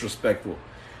real disrespectful.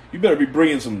 You better be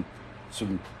bringing some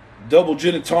double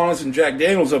gin and tonics and Jack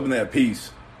Daniels up in that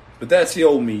piece. But that's the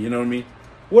old me, you know what I mean?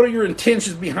 What are your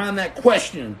intentions behind that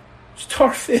question?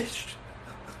 Starfish.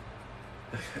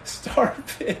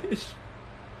 Starfish.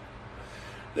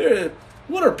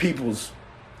 What are people's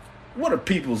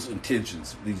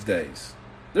intentions these days?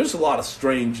 There's a lot of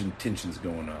strange intentions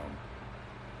going on.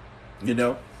 You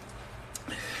know?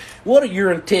 What are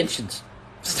your intentions?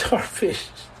 Starfish.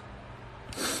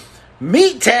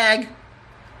 Meat tag.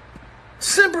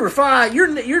 Simplify.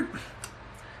 You're.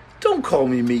 Don't call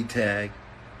me meat tag.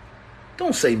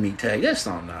 Don't say meat tag. That's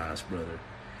not nice, brother.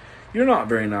 You're not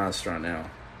very nice right now.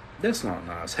 That's not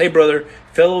nice. Hey, brother,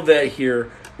 fellow vet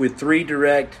here with 3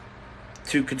 direct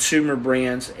to consumer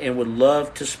brands and would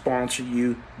love to sponsor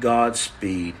you.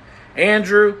 Godspeed.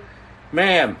 Andrew,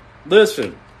 man,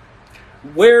 listen,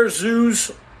 Where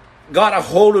Zoos got a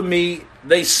hold of me,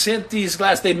 they sent these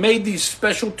glasses. They made these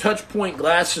special touch point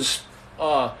glasses.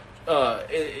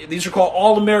 These are called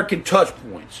All-American Touch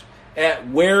Points at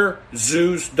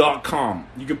wearzoos.com.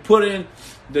 You can put in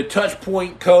the touch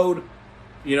point code.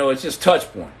 It's just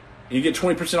touch point. And you get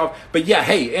 20% off. But yeah,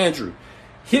 hey, Andrew,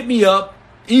 hit me up.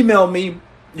 Email me.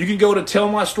 You can go to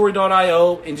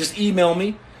tellmystory.io and just email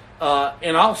me.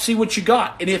 And I'll see what you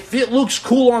got. And if it looks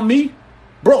cool on me,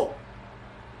 bro,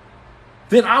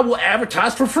 then I will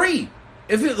advertise for free.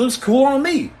 If it looks cool on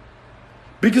me.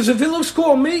 Because if it looks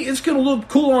cool on me, it's going to look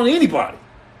cool on anybody.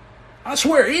 I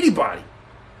swear, anybody.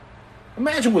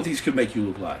 Imagine what these could make you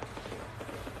look like.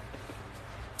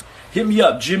 Hit me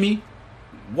up, Jimmy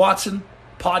Watson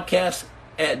Podcast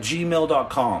at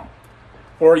gmail.com.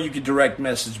 Or you can direct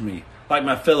message me like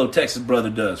my fellow Texas brother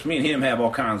does. Me and him have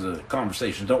all kinds of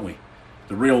conversations, don't we?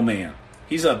 The real man.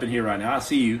 He's up in here right now. I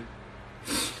see you.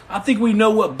 I think we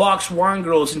know what Box Wine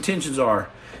Girl's intentions are.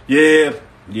 Yeah,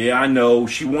 I know.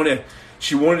 She wanted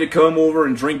to come over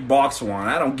and drink box wine.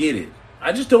 I don't get it.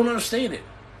 I just don't understand it.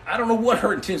 I don't know what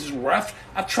her intentions were.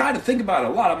 I've tried to think about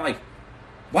it a lot. I'm like,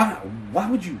 why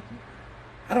would you?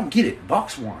 I don't get it.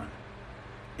 Box wine.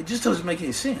 It just doesn't make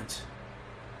any sense.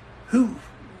 Who?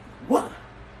 What?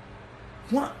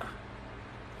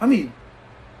 I mean,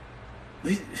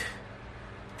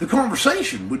 the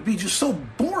conversation would be just so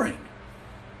boring.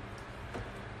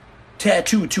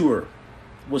 Tattoo tour.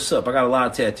 What's up? I got a lot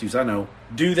of tattoos, I know.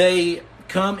 Do they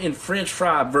come in French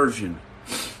fry version?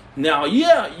 Now,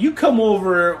 yeah, you come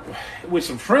over with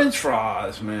some French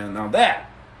fries, man. Now that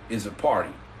is a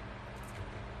party.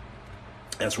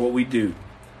 That's what we do.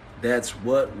 That's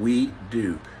what we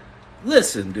do.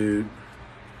 Listen, dude.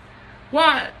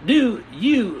 Why do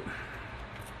you...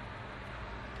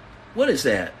 What is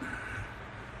that?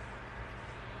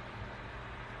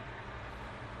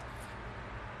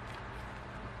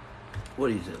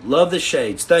 What is it? Love the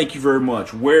shades. Thank you very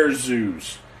much. Where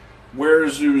Zoos?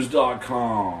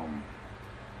 Wearzoos.com.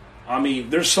 I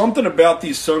mean, there's something about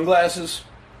these sunglasses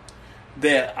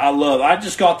that I love. I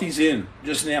just got these in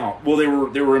just now. Well, they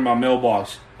were in my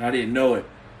mailbox. I didn't know it,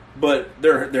 but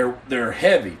they're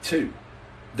heavy too.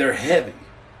 They're heavy.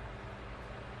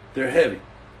 They're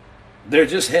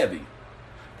just heavy.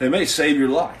 They may save your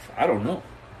life. I don't know.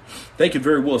 They could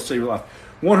very well save your life.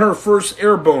 101st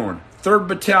Airborne, 3rd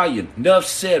Battalion. Enough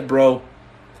said, bro.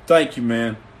 Thank you,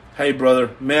 man. Hey,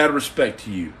 brother. Mad respect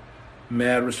to you.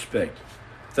 Mad respect.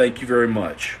 Thank you very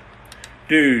much.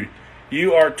 Dude,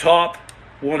 you are top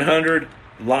 100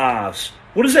 lives.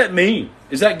 What does that mean?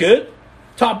 Is that good?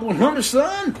 Top 100,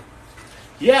 son?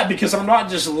 Yeah, because I'm not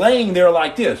just laying there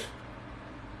like this.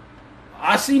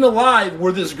 I seen a live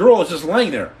where this girl is just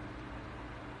laying there.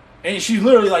 And she's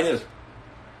literally like this.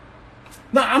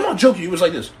 No, I'm not joking. It was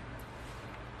like this.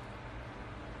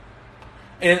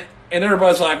 And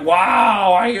everybody's like,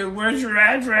 wow, where's your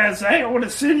address? Hey, I want to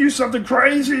send you something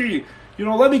crazy.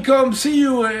 Let me come see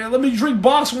you. Let me drink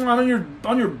box wine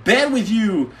on your bed with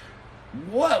you.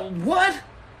 What?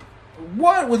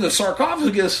 What with a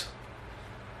sarcophagus?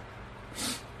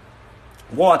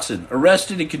 Watson,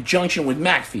 arrested in conjunction with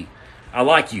McAfee. I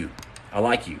like you.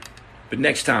 But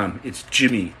next time, it's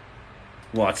Jimmy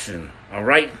Watson. All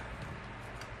right?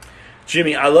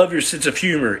 Jimmy, I love your sense of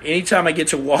humor. Anytime I get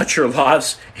to watch your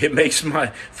lives, it makes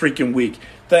my freaking week.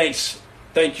 Thanks.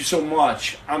 Thank you so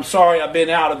much. I'm sorry I've been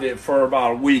out of it for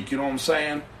about a week. You know what I'm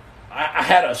saying? I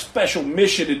had a special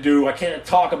mission to do. I can't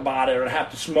talk about it or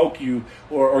have to smoke you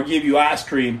or give you ice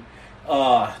cream.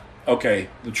 Okay,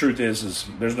 the truth is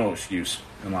there's no excuse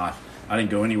in life. I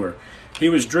didn't go anywhere. He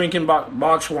was drinking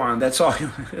box wine. That's all.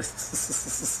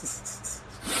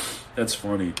 That's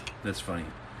funny.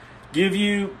 Gave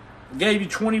you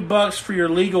 $20 for your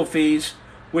legal fees.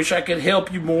 Wish I could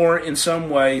help you more in some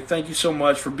way. Thank you so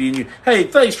much for being you. Hey,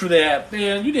 thanks for that,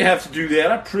 man. You didn't have to do that.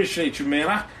 I appreciate you,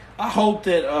 man. I hope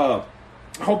that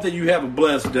you have a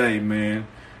blessed day, man.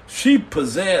 She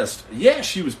possessed. Yeah,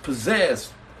 she was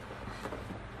possessed.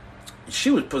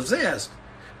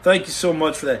 Thank you so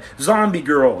much for that. Zombie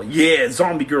Girl. Yeah,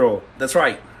 Zombie Girl. That's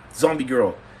right. Zombie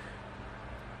Girl.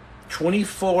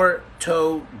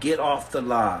 24-toe get off the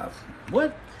live.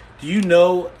 What? Do you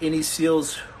know any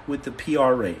SEALs with the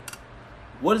PR rate?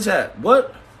 What is that?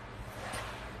 What?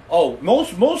 Oh,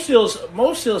 most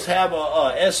SEALs have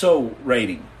a SO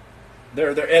rating.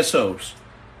 They're SOs.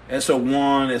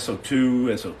 SO1, SO2,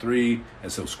 SO3,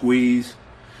 SO squeeze.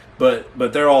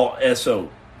 But they're all SO.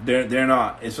 They're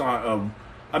not. It's not.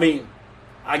 I mean,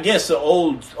 I guess the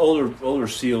older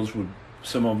SEALs would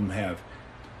Some of them have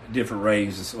different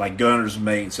ratings, like Gunner's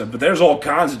Mate and stuff. But there's all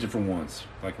kinds of different ones,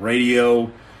 like Radio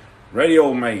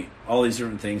Mate, all these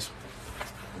different things.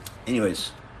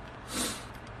 Anyways,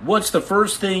 what's the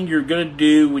first thing you're going to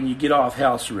do when you get off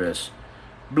house arrest?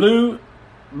 Blue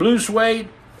Suede,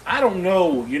 I don't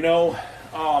know,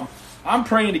 I'm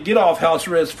praying to get off house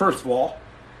arrest, first of all.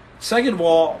 Second of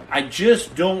all, I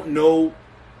just don't know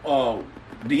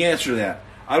the answer to that.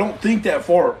 I don't think that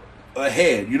far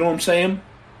ahead, you know what I'm saying?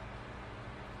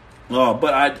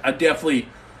 But I definitely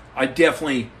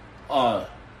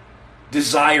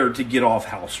desire to get off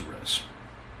house arrest.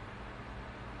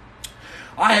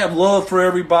 I have love for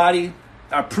everybody.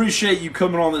 I appreciate you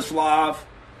coming on this live.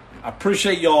 I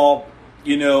appreciate y'all.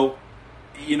 I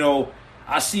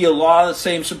see a lot of the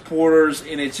same supporters,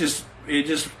 and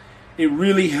it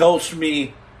really helps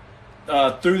me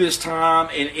through this time.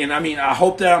 And I mean, I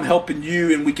hope that I'm helping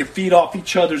you, and we can feed off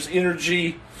each other's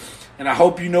energy. And I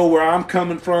hope you know where I'm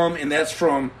coming from, and that's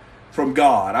from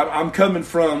God. I'm coming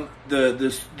from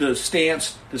the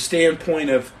standpoint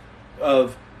of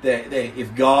that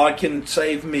if God can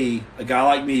save me, a guy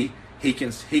like me, he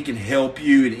can help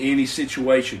you in any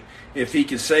situation. If he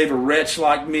can save a wretch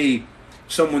like me,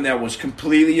 someone that was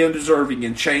completely undeserving,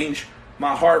 and change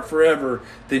my heart forever,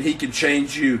 then he can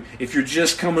change you. If you're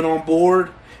just coming on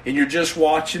board and you're just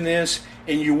watching this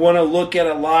and you want to look at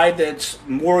a life that's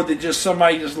more than just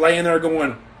somebody just laying there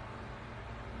going,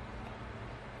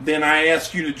 then I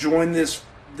ask you to join this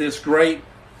great,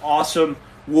 awesome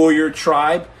warrior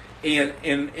tribe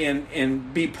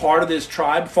and be part of this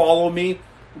tribe. Follow me,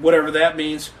 whatever that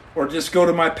means, or just go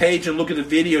to my page and look at the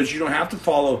videos. You don't have to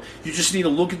follow. You just need to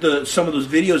look at some of those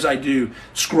videos I do.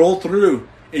 Scroll through,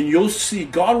 and you'll see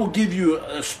God will give you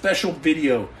a special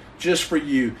video just for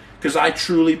you, because I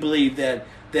truly believe that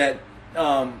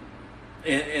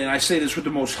and I say this with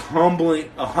the most humble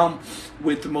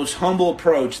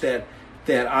approach, that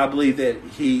I believe that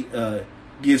He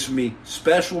gives me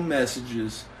special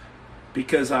messages,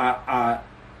 because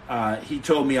He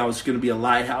told me I was going to be a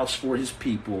lighthouse for His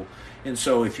people. And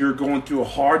so if you're going through a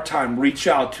hard time, reach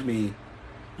out to me.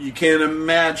 You can't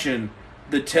imagine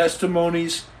the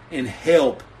testimonies and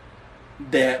help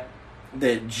that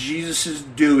Jesus is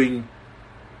doing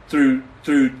through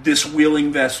this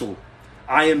willing vessel.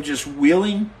 I am just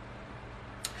willing,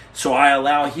 so I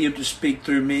allow Him to speak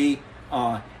through me,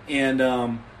 and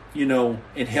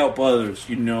help others,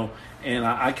 and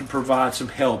I can provide some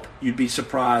help. You'd be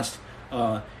surprised,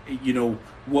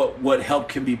 what help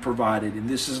can be provided. And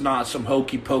this is not some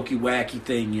hokey pokey wacky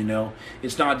thing,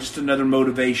 It's not just another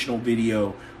motivational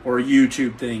video or a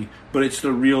YouTube thing, but it's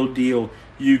the real deal.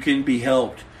 You can be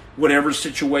helped. Whatever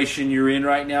situation you're in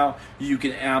right now, you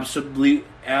can absolutely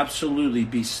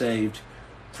be saved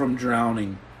from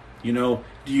drowning. Do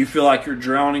you feel like you're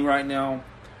drowning right now?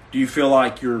 Do you feel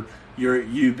like you've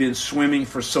been swimming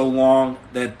for so long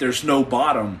that there's no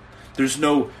bottom? There's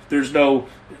no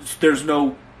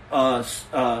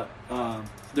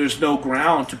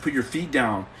ground to put your feet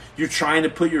down. You're trying to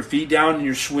put your feet down and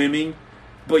you're swimming,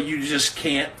 but you just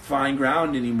can't find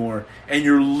ground anymore. And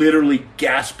you're literally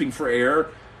gasping for air.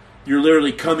 You're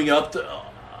literally coming up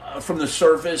from the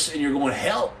surface and you're going,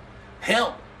 help,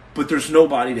 help. But there's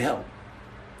nobody to help.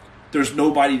 There's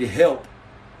nobody to help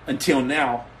until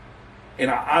now. And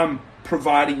I'm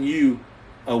providing you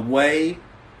a way,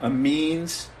 a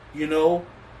means,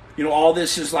 all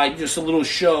this is like just a little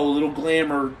show, a little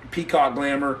glamour, peacock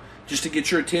glamour, just to get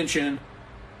your attention.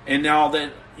 And now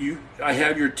that I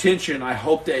have your attention, I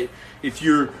hope that if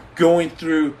you're going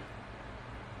through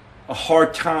a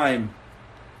hard time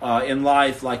in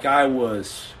life like I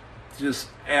was, just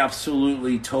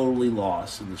absolutely, totally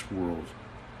lost in this world,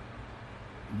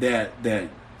 that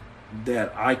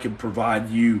I can provide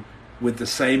you with the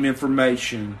same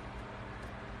information,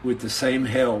 with the same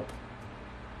help.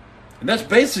 And that's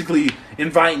basically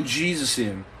inviting Jesus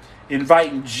in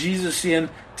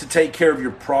to take care of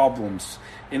your problems.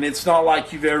 And it's not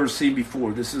like you've ever seen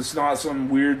before. This is not some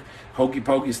weird hokey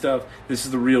pokey stuff. This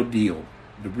is the real deal.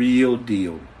 The real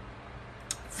deal.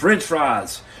 French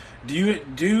fries. Do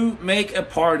you make a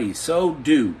party? So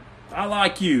do. I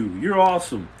like you. You're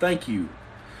awesome. Thank you.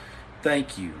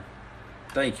 Thank you.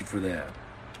 Thank you for that.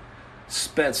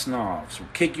 Spetsnaz will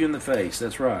kick you in the face.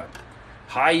 That's right.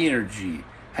 High energy.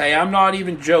 Hey, I'm not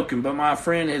even joking, but my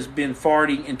friend has been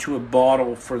farting into a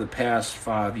bottle for the past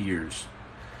 5 years.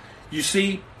 You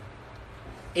see,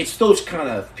 it's those kind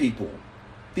of people,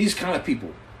 these kind of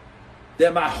people,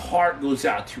 that my heart goes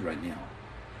out to right now.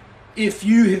 If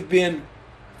you have been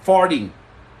farting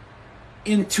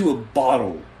into a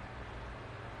bottle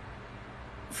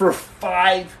for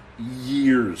 5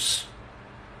 years,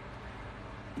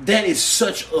 That is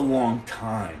such a long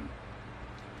time.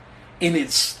 And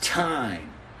it's time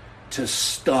to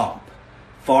stop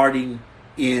farting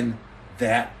in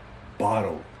that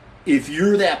bottle. If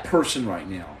you're that person right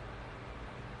now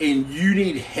and you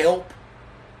need help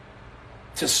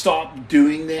to stop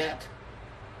doing that,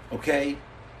 okay,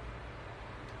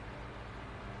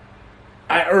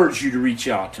 I urge you to reach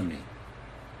out to me.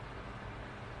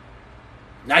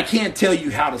 I can't tell you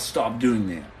how to stop doing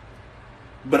that,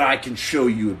 but I can show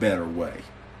you a better way.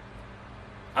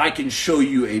 I can show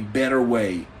you a better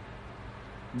way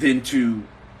than to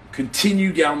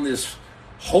continue down this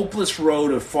hopeless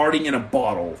road of farting in a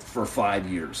bottle for 5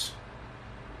 years.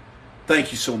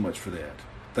 Thank you so much for that.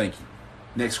 Thank you.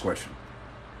 Next question.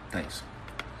 Thanks.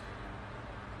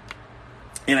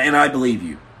 And I believe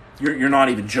you. You're not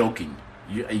even joking.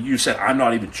 You said I'm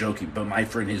not even joking, but my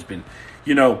friend has been,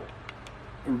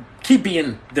 keep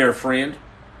being their friend,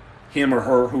 him or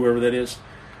her, whoever that is.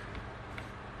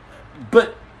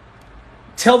 But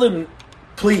tell them,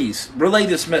 please, relay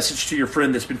this message to your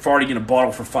friend that's been farting in a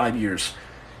bottle for 5 years.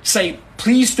 Say,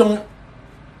 please don't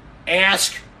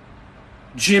ask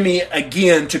Jimmy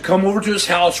again to come over to his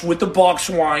house with the box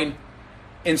wine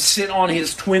and sit on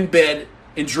his twin bed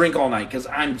and drink all night. Because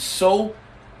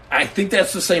I think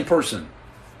that's the same person.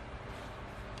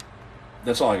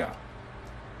 That's all I got.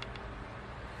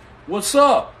 What's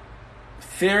up?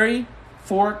 Fairy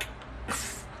Fork.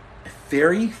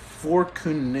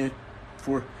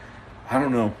 I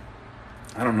don't know.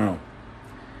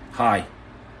 Hi.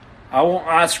 I want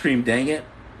ice cream, dang it.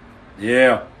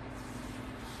 Yeah.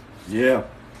 Yep.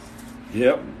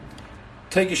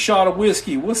 Take a shot of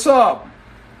whiskey. What's up?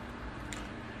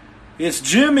 It's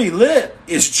Jimmy lit.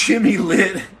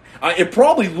 It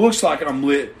probably looks like I'm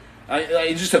lit.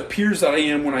 It just appears that I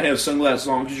am when I have sunglasses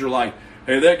on, because you're like,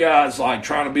 hey, that guy's like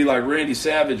trying to be like Randy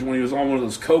Savage when he was on one of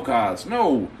those coke eyes.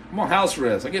 No, I'm on house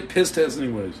arrest. I get piss tests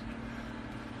anyways.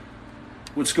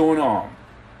 What's going on?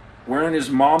 Wearing his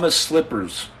mama's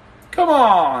slippers. Come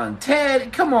on,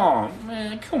 Ted. Come on,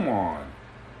 man. Come on.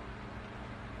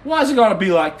 Why's it gotta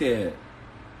be like that?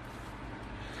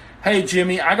 Hey,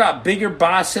 Jimmy, I got bigger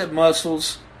bicep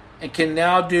muscles and can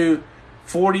now do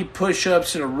 40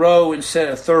 push-ups in a row instead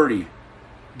of 30.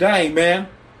 Dang, man.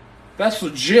 That's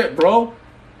legit, bro.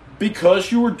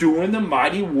 Because you were doing the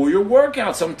Mighty Warrior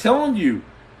workouts. I'm telling you.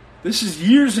 This is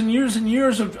years and years and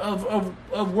years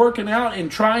of working out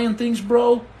and trying things,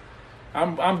 bro.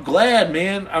 I'm glad,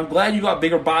 man. I'm glad you got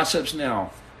bigger biceps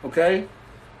now. Okay?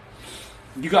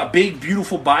 You got big,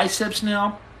 beautiful biceps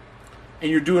now. And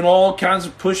you're doing all kinds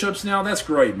of push-ups now. That's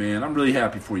great, man. I'm really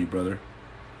happy for you, brother.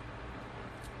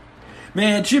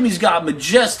 Man, Jimmy's got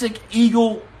majestic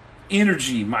eagle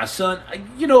energy, my son.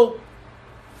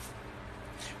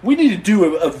 We need to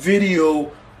do a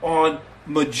video on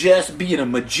being a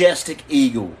majestic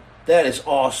eagle. That is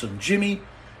awesome. Jimmy,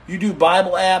 you do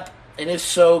Bible app? And if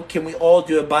so, can we all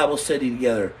do a Bible study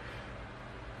together?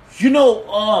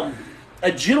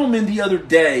 A gentleman the other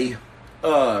day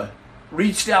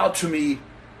reached out to me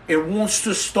and wants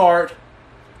to start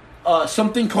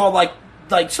something called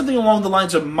like something along the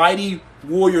lines of Mighty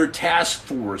Warrior Task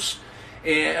Force,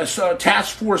 and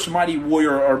Task Force Mighty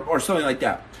Warrior, or something like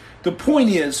that. The point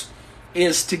is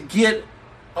to get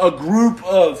a group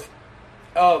of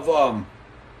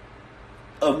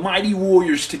mighty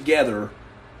warriors together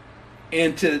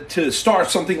and to start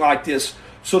something like this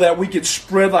so that we could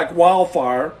spread like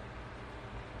wildfire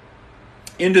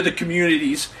into the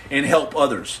communities and help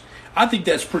others. I think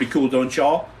that's pretty cool, don't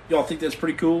y'all? Y'all think that's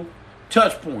pretty cool?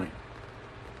 Touch point.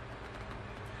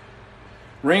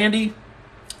 Randy,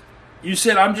 you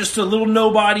said I'm just a little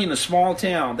nobody in a small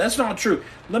town. That's not true.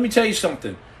 Let me tell you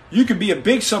something. You could be a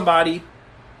big somebody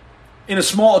in a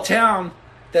small town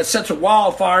that sets a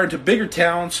wildfire into bigger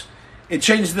towns and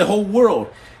changes the whole world.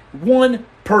 One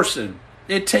person.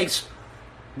 It takes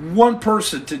one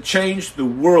person to change the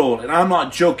world. And I'm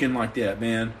not joking like that,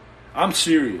 man. I'm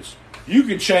serious. You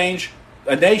can change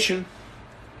a nation.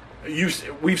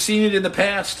 We've seen it in the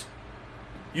past.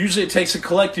 Usually it takes a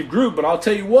collective group, but I'll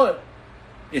tell you what.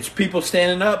 It's people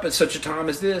standing up at such a time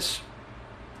as this.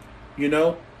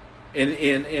 And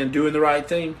doing the right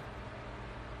thing.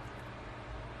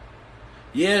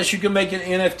 Yes, you can make an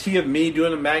NFT of me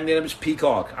doing a magnanimous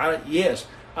peacock. Yes,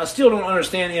 I still don't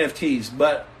understand NFTs,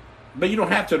 but you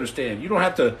don't have to understand. You don't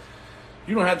have to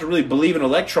really believe in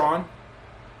Electron.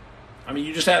 I mean,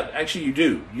 you just have. Actually, you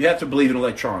do. You have to believe in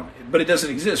Electron, but it doesn't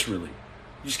exist really.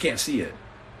 You just can't see it.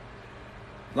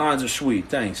 Lines are sweet.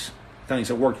 Thanks.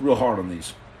 I worked real hard on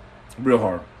these. Real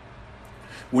hard.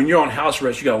 When you're on house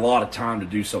arrest, you got a lot of time to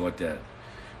do stuff like that.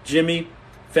 Jimmy,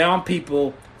 find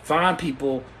people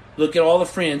Look at all the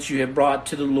friends you have brought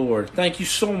to the Lord. Thank you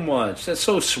so much. That's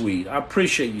so sweet. I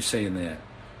appreciate you saying that.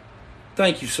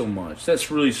 Thank you so much.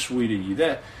 That's really sweet of you.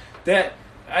 That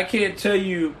I can't tell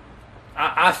you.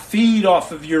 I feed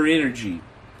off of your energy,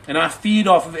 and I feed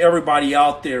off of everybody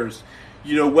out there's.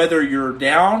 Whether you're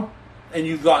down and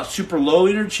you've got super low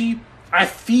energy, I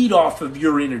feed off of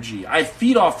your energy. I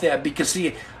feed off that because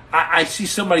see, I see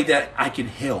somebody that I can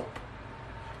help,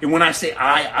 and when I say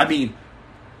I mean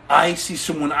I see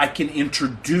someone I can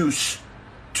introduce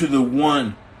to the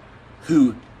one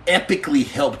who epically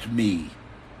helped me.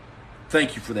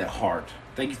 Thank you for that heart.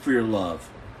 Thank you for your love.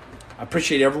 I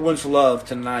appreciate everyone's love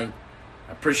tonight.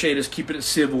 I appreciate us keeping it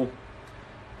civil.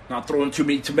 Not throwing too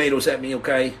many tomatoes at me,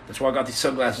 okay? That's why I got these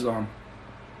sunglasses on.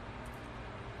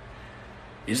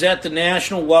 Is that the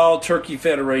National Wild Turkey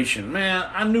Federation? Man,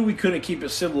 I knew we couldn't keep it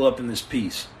civil up in this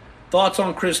piece. Thoughts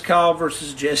on Chris Kyle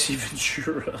versus Jesse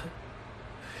Ventura?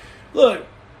 Look,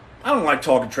 I don't like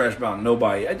talking trash about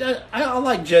nobody. I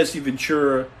like Jesse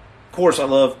Ventura. Of course, I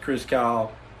love Chris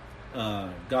Kyle.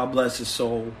 God bless his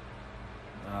soul.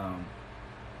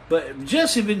 But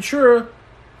Jesse Ventura,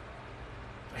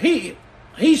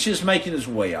 he's just making his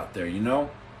way out there, And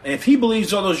if he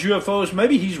believes all those UFOs,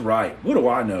 maybe he's right. What do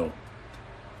I know?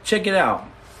 Check it out.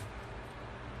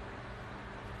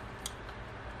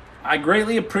 I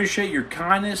greatly appreciate your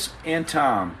kindness and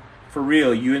time. For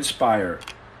real, you inspire.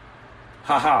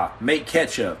 Haha, make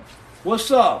ketchup.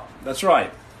 What's up? That's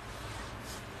right.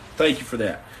 Thank you for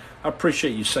that. I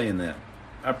appreciate you saying that.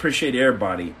 I appreciate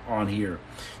everybody on here.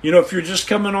 If you're just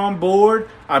coming on board,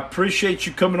 I appreciate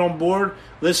you coming on board.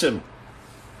 Listen,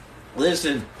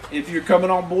 if you're coming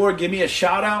on board, give me a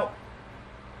shout out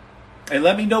and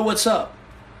let me know what's up.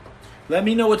 Let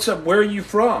me know what's up. Where are you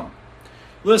from?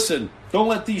 Listen, don't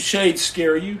let these shades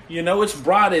scare you. It's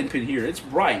bright in here. It's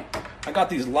bright. I got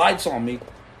these lights on me.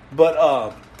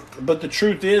 But the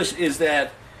truth is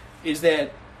that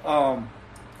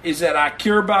I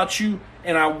care about you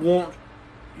and I want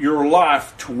your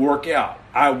life to work out.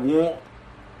 I want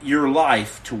your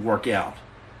life to work out.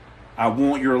 I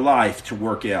want your life to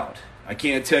work out. I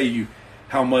can't tell you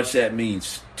how much that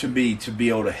means to me to be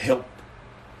able to help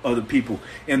other people.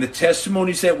 And the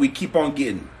testimonies that we keep on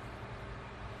getting,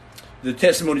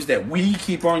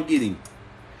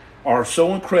 are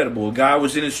so incredible. A guy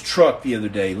was in his truck the other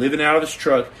day, living out of his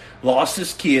truck, lost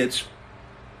his kids,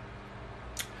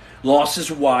 lost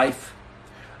his wife,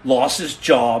 lost his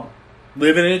job,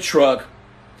 living in a truck.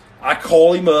 I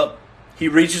call him up. He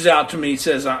reaches out to me. He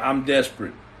says, I'm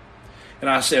desperate. And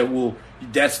I said, well,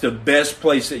 that's the best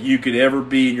place that you could ever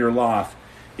be in your life,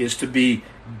 is to be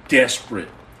desperate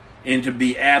and to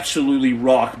be absolutely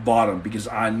rock bottom, because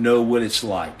I know what it's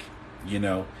like,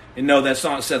 And no, that's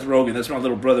not Seth Rogen. That's my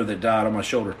little brother that died on my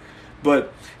shoulder.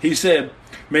 But he said,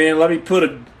 man, let me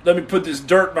put this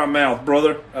dirt in my mouth,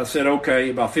 brother. I said, okay.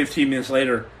 About 15 minutes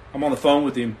later, I'm on the phone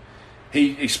with him.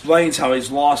 He explains how he's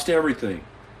lost everything.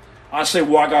 I say,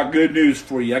 well, I got good news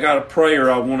for you. I got a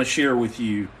prayer I want to share with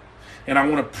you. And I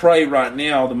want to pray right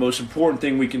now. The most important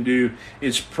thing we can do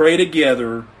is pray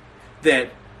together that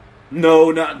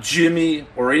no, not Jimmy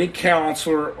or any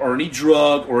counselor or any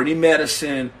drug or any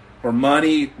medicine or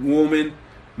money, woman,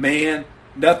 man,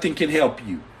 nothing can help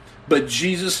you. But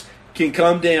Jesus can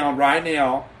come down right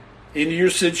now into your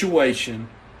situation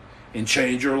and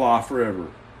change your life forever.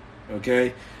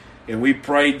 Okay? And we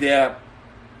prayed that.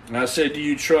 And I said, do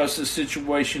you trust this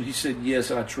situation? He said,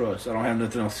 yes, I trust. I don't have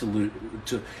nothing else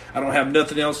I don't have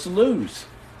nothing else to lose.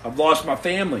 I've lost my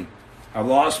family. I've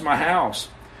lost my house.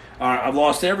 I've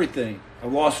lost everything.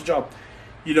 I've lost a job.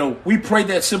 We prayed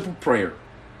that simple prayer.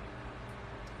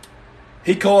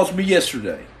 He calls me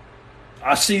yesterday.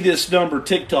 I see this number,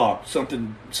 TikTok,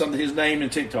 something his name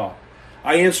in TikTok.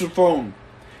 I answer the phone.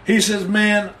 He says,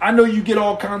 man, I know you get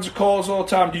all kinds of calls all the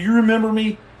time. Do you remember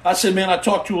me? I said, man, I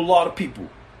talk to a lot of people.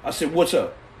 I said, what's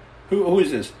up? Who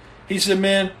is this? He said,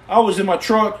 man, I was in my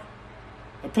truck.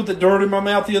 I put the dirt in my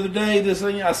mouth the other day. This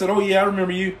thing. I said, oh, yeah, I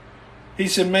remember you. He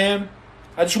said, man,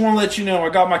 I just want to let you know I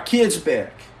got my kids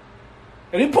back.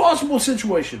 An impossible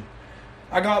situation.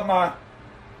 I got my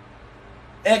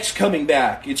ex coming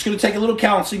back. It's going to take a little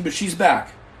counseling, but she's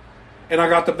back. And I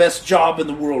got the best job in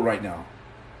the world right now.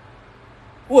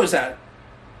 What was that?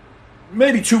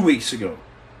 Maybe 2 weeks ago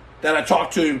that I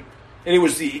talked to him, and it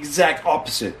was the exact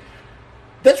opposite.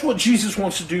 That's what Jesus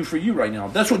wants to do for you right now.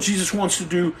 That's what Jesus wants to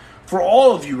do for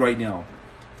all of you right now.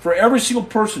 For every single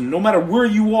person, no matter where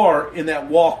you are in that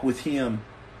walk with Him,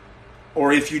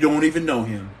 or if you don't even know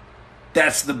Him,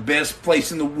 that's the best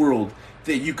place in the world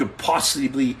that you could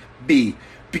possibly be.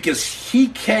 Because He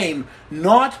came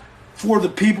not for the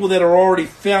people that are already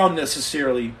found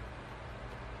necessarily,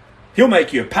 He'll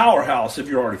make you a powerhouse if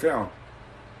you're already found.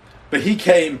 But he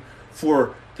came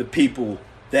for the people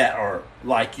that are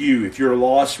like you. If you're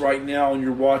lost right now and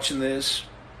you're watching this,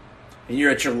 and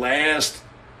you're at your last,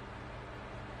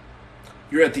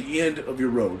 you're at the end of your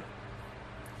road.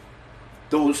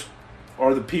 Those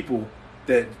are the people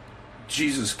that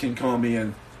Jesus can come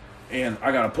in. And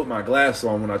I got to put my glasses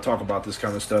on when I talk about this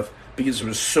kind of stuff, because it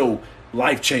was so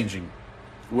life-changing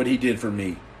what he did for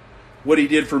me. What he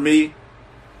did for me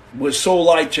was so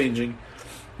life-changing,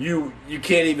 you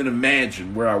can't even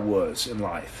imagine where I was in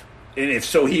life. And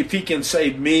if he can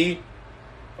save me,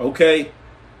 okay,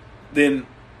 then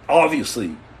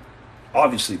obviously,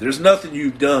 there's nothing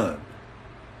you've done.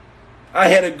 I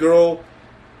had a girl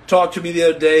talk to me the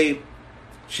other day.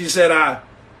 She said, I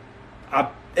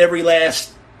every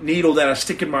last needle that I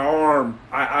stick in my arm,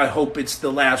 I hope it's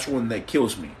the last one that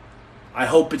kills me. I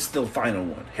hope it's the final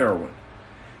one, heroin.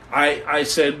 I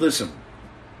said, listen,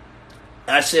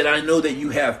 I know that you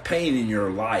have pain in your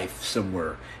life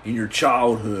somewhere, in your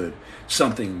childhood,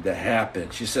 something that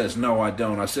happened. She says, no, I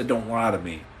don't. I said, don't lie to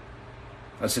me.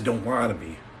 Don't lie to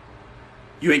me.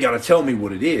 You ain't got to tell me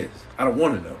what it is. I don't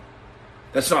want to know.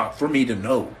 That's not for me to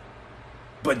know.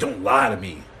 But don't lie to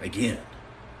me again.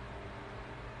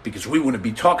 Because we wouldn't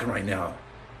be talking right now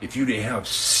if you didn't have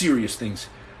serious things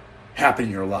happen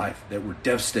in your life that were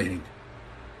devastating,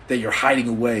 that you're hiding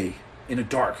away in a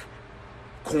dark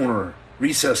corner,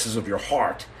 recesses of your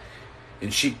heart.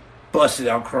 And she busted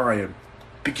out crying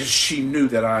because she knew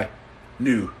that I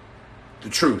knew the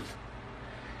truth.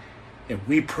 And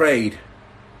we prayed,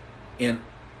 and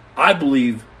I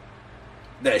believe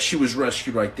that she was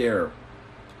rescued right there.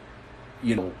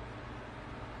 You know,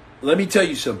 let me tell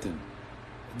you something.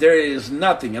 There is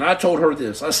nothing, and I told her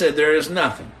this. I said, there is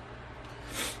nothing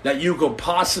that you could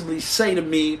possibly say to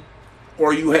me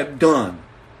or you have done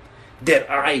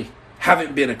that I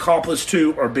haven't been accomplice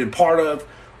to or been part of,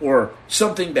 or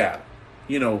something bad,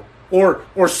 you know,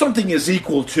 or something is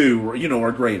equal to, or, you know,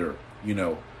 or greater, you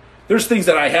know. There's things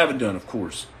that I haven't done, of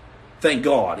course, thank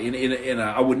God, and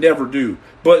I would never do.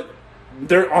 But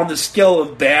they're on the scale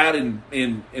of bad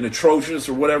and atrocious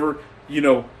or whatever, you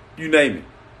know, you name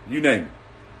it.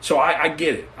 So I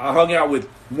get it. I hung out with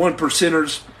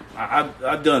 1%ers.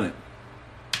 I've done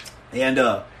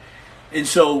it, and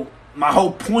so my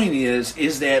whole point is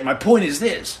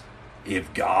this: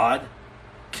 if God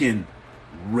can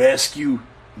rescue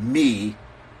me,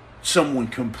 someone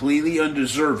completely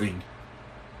undeserving,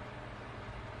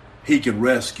 He can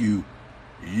rescue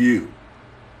you.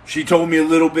 She told me a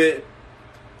little bit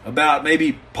about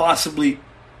maybe possibly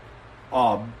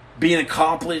being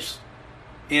accomplished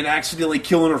and accidentally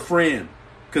killing her friend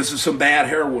because of some bad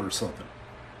heroin or something.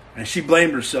 And she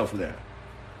blamed herself for that.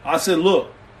 I said,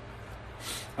 look,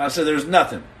 there's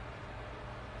nothing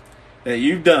that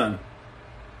you've done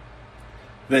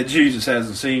that Jesus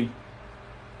hasn't seen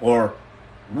or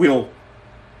will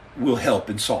help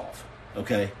and solve.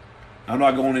 Okay? I'm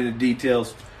not going into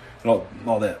details and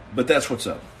all that, but that's what's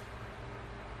up.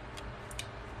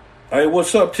 Hey,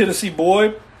 what's up, Tennessee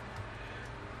boy?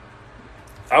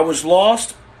 I was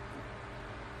lost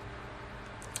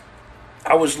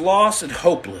and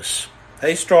hopeless.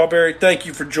 Hey, Strawberry, thank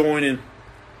you for joining.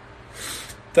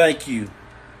 Thank you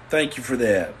for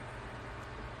that.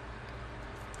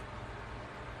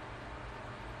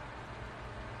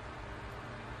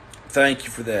 Thank you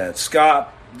for that.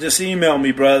 Scott, just email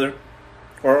me, brother,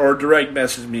 or direct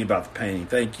message me about the painting.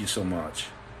 Thank you so much.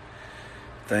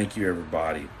 Thank you,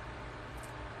 everybody.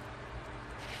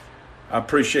 I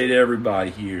appreciate everybody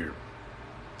here.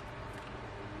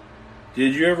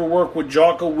 Did you ever work with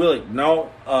Jocko Willink?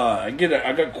 No. I get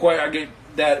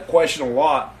that question a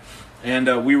lot,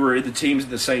 and we were in the teams at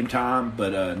the same time,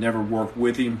 but never worked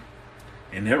with him,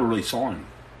 and never really saw him.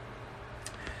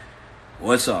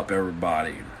 What's up,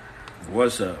 everybody?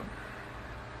 What's up?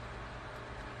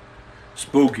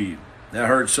 Spooky. That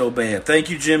hurt so bad. Thank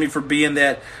you, Jimmy, for being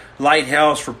that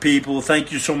lighthouse for people.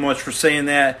 Thank you so much for saying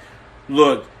that.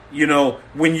 Look, you know,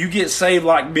 when you get saved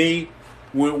like me,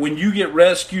 when you get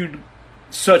rescued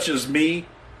such as me,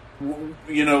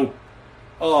 you know,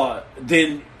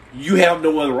 then you have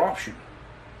no other option.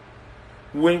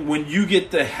 When you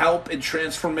get the help and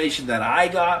transformation that I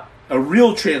got, a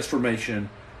real transformation,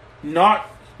 not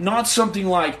something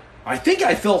like, I think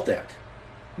I felt that.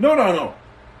 No.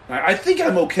 I think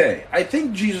I'm okay. I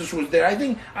think Jesus was there. I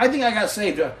think I got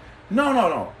saved.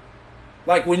 No.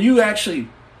 Like when you actually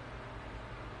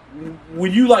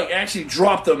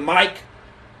drop the mic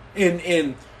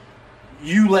and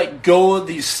you let go of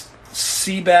these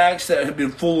sea bags that have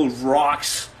been full of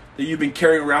rocks that you've been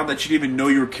carrying around that you didn't even know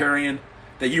you were carrying,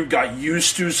 that you got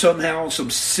used to somehow,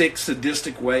 some sick,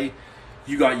 sadistic way.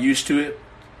 You got used to it.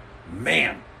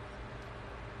 Man,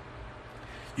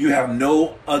 you have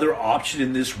no other option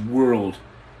in this world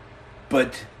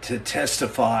but to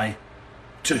testify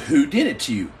to who did it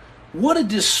to you. What a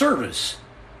disservice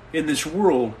in this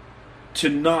world to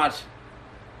not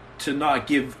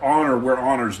give honor where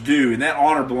honor's due. And that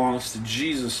honor belongs to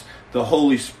Jesus, the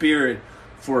Holy Spirit,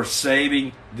 for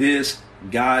saving this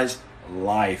guy's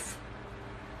life.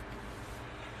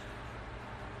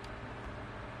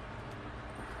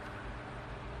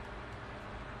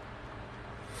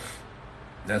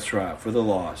 That's right, for the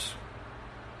loss.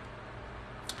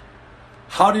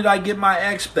 How did I get my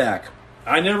ex back?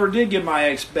 I never did get my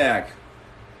ex back.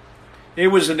 It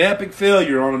was an epic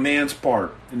failure on a man's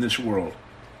part in this world.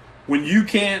 When you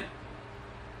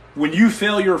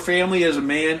fail your family as a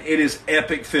man, it is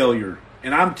epic failure.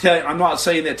 And I'm not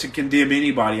saying that to condemn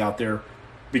anybody out there,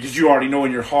 because you already know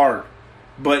in your heart.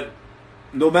 But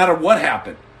no matter what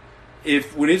happened,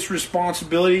 when it's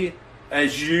responsibility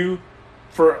as you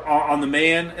on the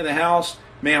man in the house,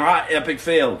 man, I epic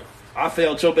failed. I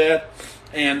failed so bad,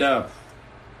 and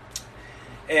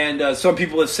some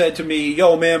people have said to me,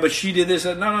 "Yo, man, but she did this."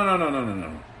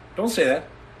 No. Don't say that.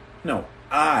 No,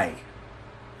 I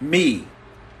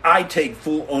take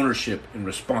full ownership and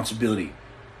responsibility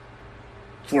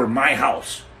for my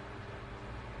house.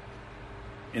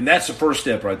 And that's the first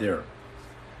step right there.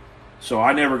 So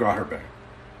I never got her back.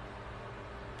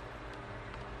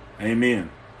 Amen.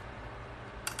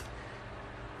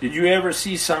 Did you ever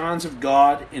see signs of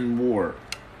God in war?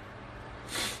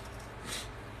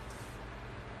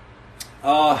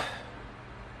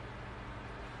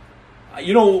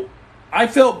 I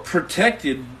felt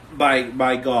protected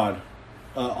by God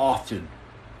often,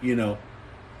 in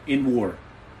war.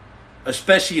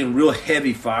 Especially in real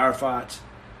heavy firefights,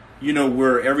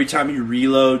 where every time you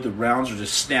reload, the rounds are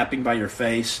just snapping by your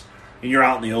face, and you're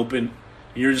out in the open,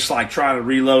 and you're just like trying to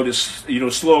reload as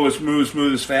slow as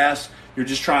smooth as fast. You're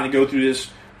just trying to go through this,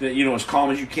 as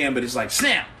calm as you can, but it's like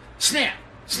snap, snap,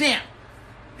 snap,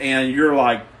 and you're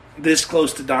like this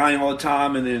close to dying all the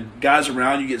time, and then guys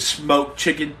around you get smoked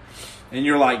chicken, and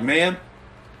you're like, man,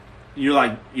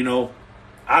 I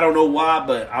don't know why,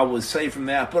 but I was safe from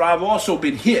that. But I've also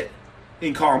been hit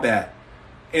in combat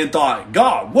and thought,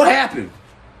 God, what happened?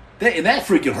 And that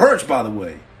freaking hurts, by the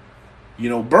way.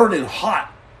 Burning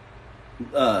hot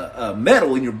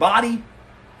metal in your body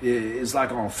is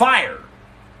like on fire.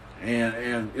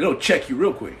 And it'll check you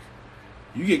real quick.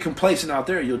 You get complacent out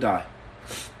there, you'll die.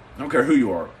 I don't care who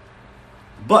you are.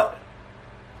 But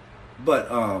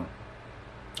I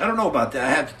don't know about that. I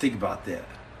have to think about that.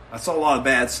 I saw a lot of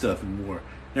bad stuff in war.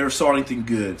 Never saw anything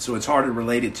good. So it's hard to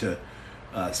relate it to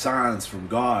signs from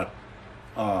God.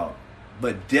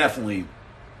 But definitely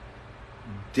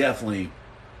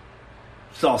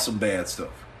saw some bad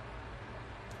stuff.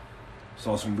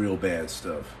 Saw some real bad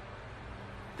stuff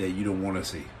that you don't want to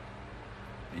see.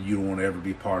 And you don't want to ever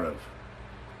be part of.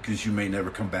 Because you may never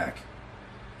come back.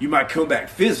 You might come back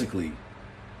physically,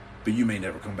 but you may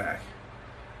never come back.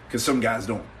 Because some guys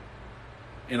don't.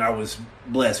 And I was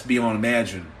blessed beyond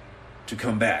imagine to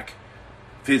come back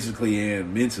physically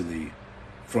and mentally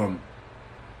from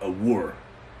a war,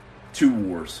 2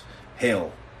 wars,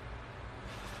 hell.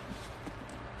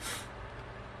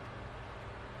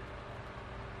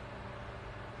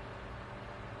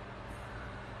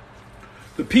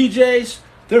 The PJs,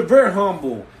 they're very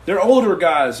humble. They're older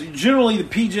guys. Generally, the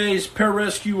PJs,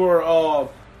 pararescue,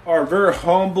 are very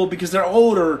humble because they're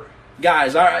older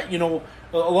guys. A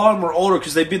lot of them are older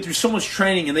because they've been through so much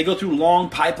training and they go through long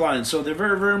pipelines. So they're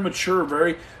very, very mature,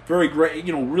 very, very great,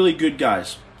 really good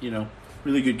guys.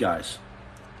 Really good guys.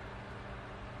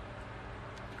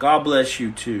 God bless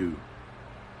you too.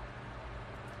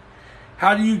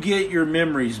 How do you get your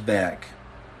memories back?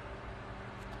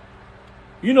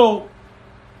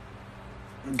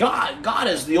 God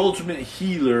is the ultimate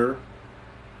healer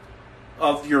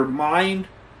of your mind,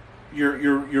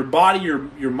 your body,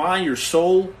 your mind, your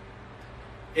soul.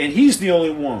 And He's the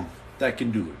only one that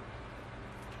can do it.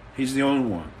 He's the only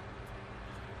one.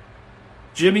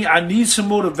 Jimmy, I need some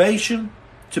motivation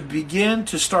to begin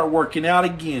to start working out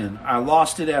again. I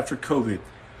lost it after COVID.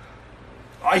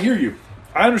 I hear you.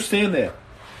 I understand that.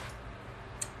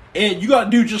 And you got to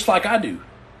do just like I do.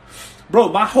 Bro,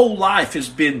 my whole life has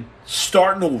been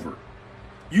starting over.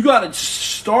 You got to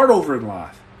start over in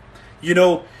life.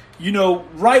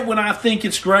 Right when I think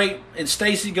it's great, and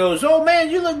Stacy goes, "Oh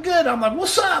man, you look good." I'm like,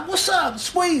 "What's up? What's up?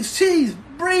 Squeeze, cheese,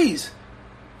 breeze."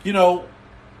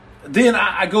 Then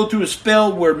I go through a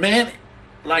spell where, man,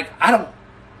 like I don't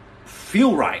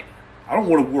feel right. I don't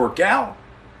want to work out.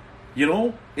 You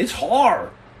know, it's hard.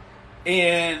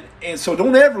 And so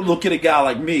don't ever look at a guy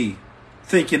like me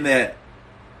thinking that,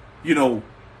 you know,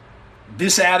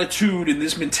 this attitude and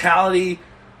this mentality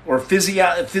or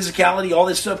physicality, all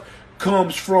this stuff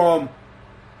comes from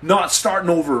not starting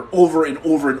over and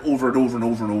over.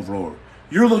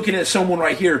 You're looking at someone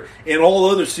right here and all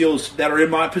other SEALs that are in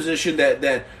my position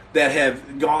that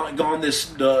have gone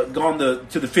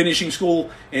to the finishing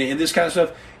school and this kind of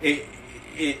stuff.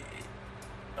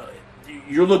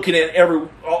 You're looking at every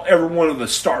one of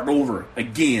us starting over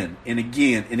again and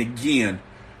again and again,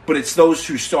 but it's those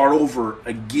who start over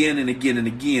again and again and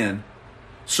again.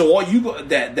 So all you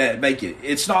that make it.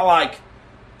 It's not like,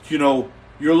 you know,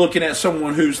 you're looking at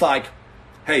someone who's like,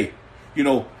 hey, you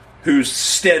know, who's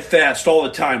steadfast all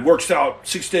the time, works out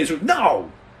 6 days a week.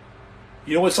 No,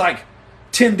 you know, it's like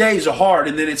 10 days of hard,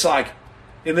 and then it's like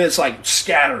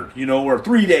scattered, you know, or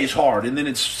 3 days hard, and then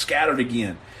it's scattered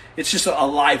again. It's just a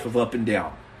life of up and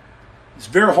down. It's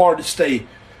very hard to stay,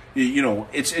 you know,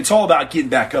 it's all about getting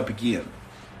back up again.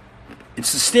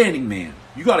 It's the standing man.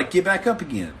 You got to get back up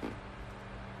again.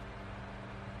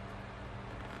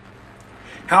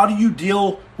 How do you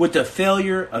deal with the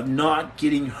failure of not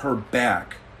getting her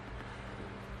back?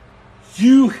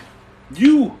 You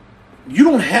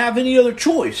don't have any other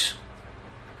choice.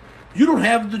 You don't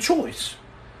have the choice.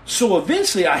 So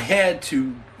eventually I had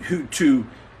to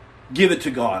give it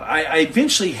to God. I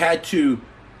eventually had to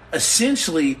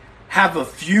essentially have a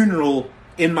funeral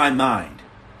in my mind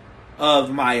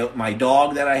of my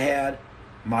dog that I had,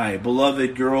 my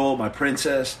beloved girl, my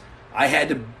princess. I had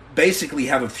to basically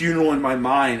have a funeral in my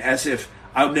mind as if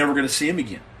I'm never going to see him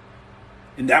again.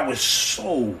 And that was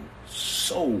so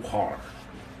hard.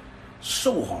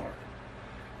 So hard.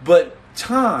 But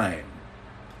time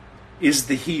is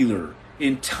the healer.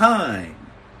 In time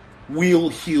will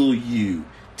heal you.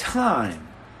 Time.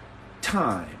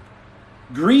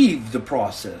 Grieve the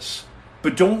process.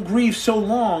 But don't grieve so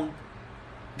long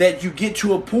that you get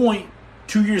to a point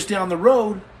 2 years down the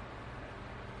road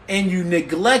and you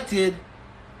neglected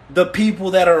the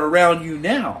people that are around you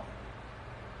now.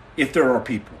 If there are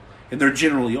people. And there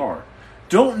generally are.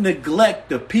 Don't neglect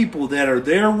the people that are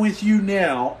there with you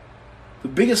now. The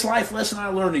biggest life lesson I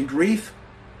learned in grief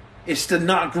is to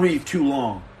not grieve too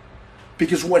long.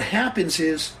 Because what happens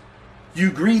is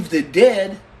you grieve the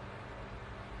dead,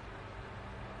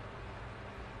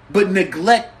 but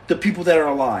neglect the people that are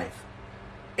alive.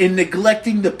 And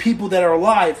neglecting the people that are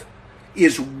alive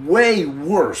is way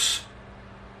worse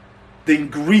than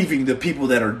grieving the people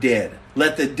that are dead.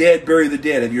 Let the dead bury the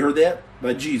dead. Have you heard that?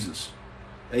 By Jesus.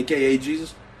 A.K.A.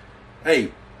 Jesus.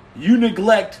 Hey, you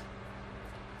neglect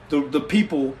the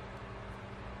people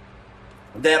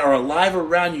that are alive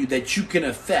around you that you can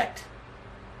affect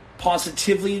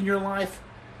positively in your life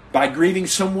by grieving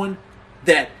someone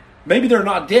that maybe they're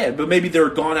not dead, but maybe they're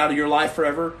gone out of your life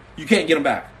forever. You can't get them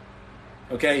back.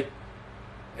 Okay?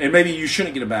 And maybe you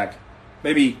shouldn't get them back.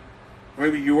 Maybe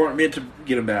you weren't meant to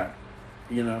get them back.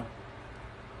 You know?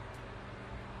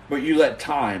 But you let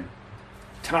time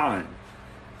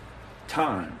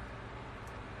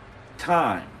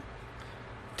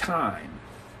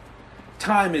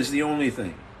is the only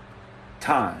thing.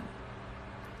 Time.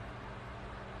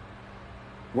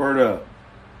 Word up.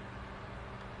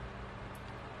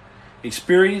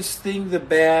 Experiencing the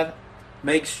bad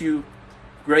makes you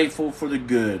grateful for the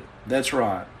good. That's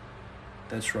right.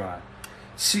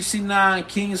 69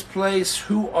 King's Place.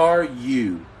 Who are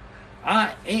you?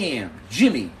 I am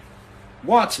Jimmy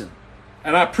Watson.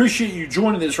 And I appreciate you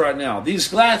joining this right now. These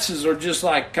glasses are just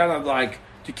like kind of like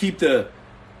to keep the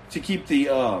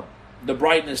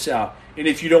brightness out. And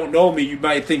if you don't know me, you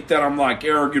might think that I'm like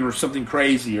arrogant or something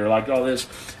crazy or like all this.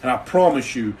 And I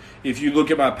promise you, if you look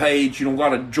at my page, you don't got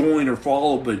to join or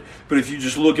follow, but if you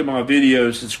just look at my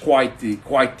videos, it's quite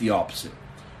the opposite.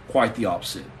 Quite the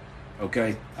opposite.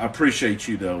 Okay? I appreciate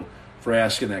you though for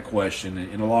asking that question.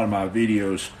 And a lot of my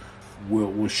videos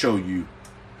will show you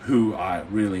who I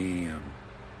really am.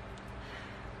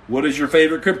 What is your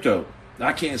favorite crypto?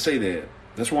 I can't say that.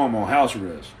 That's why I'm on house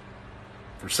arrest.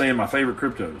 For saying my favorite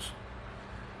cryptos.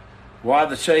 Why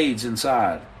the shades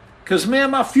inside? Because,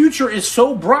 man, my future is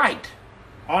so bright.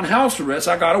 On house arrest,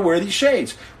 I got to wear these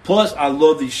shades. Plus, I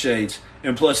love these shades.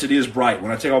 And plus, it is bright.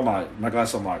 When I take off my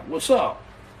glasses, I'm like, what's up?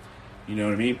 You know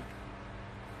what I mean?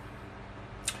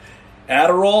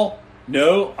 Adderall?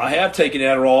 No, I have taken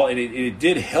Adderall, and it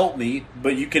did help me.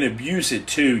 But you can abuse it,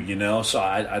 too, you know. So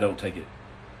I don't take it.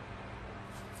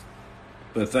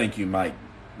 But thank you, Mike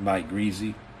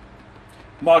Greasy.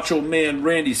 Macho Man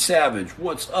Randy Savage,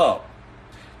 what's up?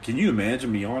 Can you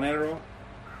imagine me on Adderall?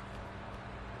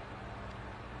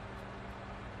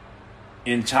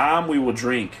 In time we will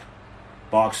drink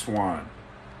boxed wine.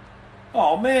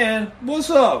 Oh man, what's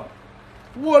up?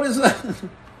 What is that?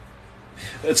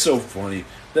 That's so funny.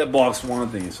 That boxed wine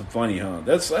thing is funny, huh?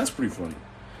 That's pretty funny.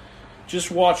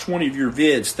 Just watched one of your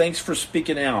vids. Thanks for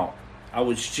speaking out. I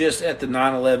was just at the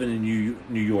 9/11 in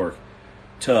New York.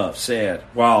 Tough, sad.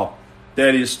 Wow,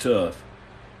 that is tough.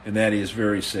 And that is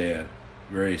very sad.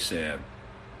 Very sad.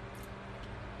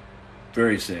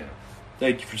 Very sad.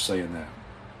 Thank you for saying that.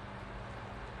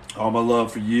 All my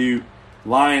love for you.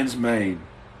 Lion's Mane.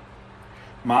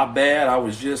 My bad. I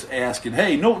was just asking.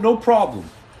 Hey, no problem.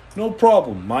 No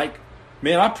problem, Mike.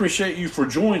 Man, I appreciate you for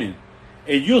joining.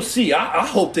 And you'll see, I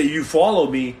hope that you follow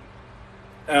me.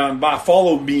 By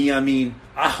follow me, I mean,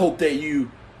 I hope that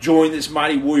you join this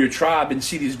Mighty Warrior Tribe and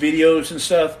see these videos and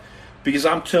stuff. Because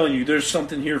I'm telling you, there's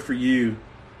something here for you.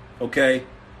 Okay?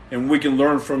 And we can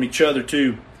learn from each other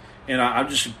too. And I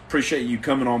just appreciate you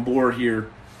coming on board here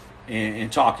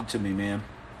and talking to me, man.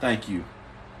 Thank you.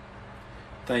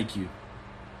 Thank you.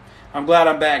 I'm glad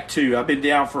I'm back too. I've been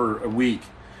down for a week.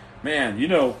 Man,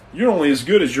 you're only as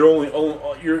good as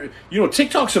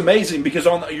TikTok's amazing because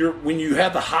when you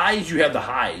have the highs, you have the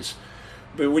highs.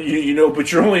 But when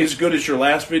but you're only as good as your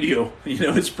last video.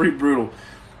 It's pretty brutal.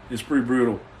 It's pretty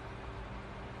brutal.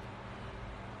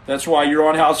 That's why you're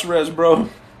on house arrest, bro.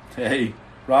 Hey,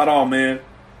 right on, man.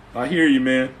 I hear you,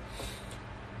 man.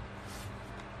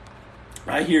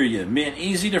 I hear you. Man,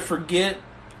 easy to forget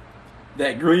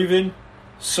that grieving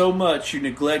so much you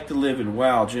neglect the living.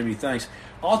 Wow, Jimmy, thanks.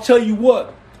 I'll tell you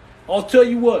what. I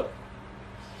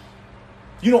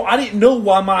didn't know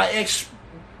why my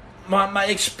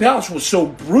ex-spouse was so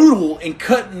brutal in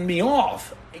cutting me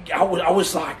off. I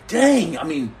was like, dang, I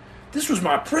mean, this was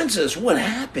my princess. What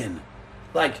happened?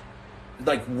 Like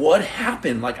what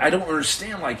happened? Like, I don't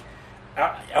understand. Like,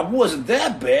 I wasn't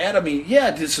that bad. I mean, yeah,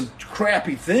 I did some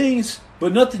crappy things,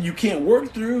 but nothing you can't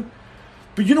work through.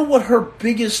 But you know what her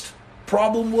biggest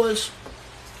problem was?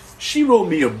 She wrote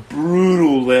me a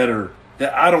brutal letter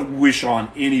that I don't wish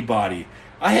on anybody.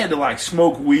 I had to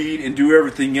smoke weed and do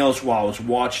everything else while I was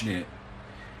watching it.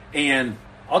 And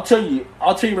I'll tell you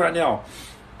right now,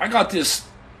 I got this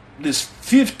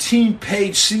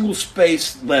 15-page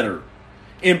single-spaced letter.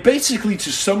 And basically,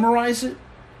 to summarize it,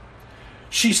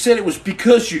 she said it was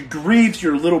because you grieved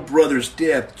your little brother's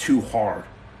death too hard.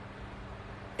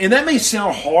 And that may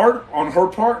sound hard on her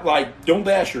part, don't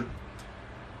bash her.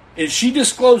 And she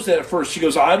disclosed that at first. She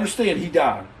goes, I understand he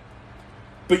died.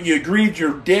 But you grieved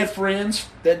your dead friends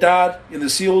that died in the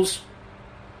SEALs.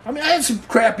 I mean, I had some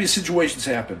crappy situations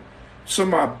happen.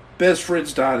 Some of my best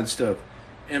friends died and stuff.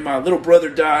 And my little brother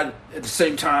died at the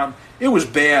same time. It was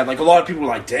bad. A lot of people were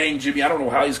like, dang, Jimmy, I don't know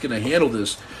how he's going to handle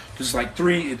this. Because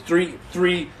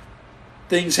three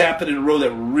things happened in a row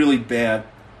that were really bad.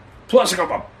 Plus, I got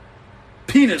my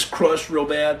penis crushed real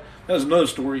bad. That was another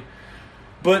story.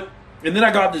 And then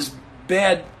I got this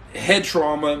bad head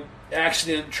trauma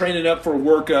accident, training up for a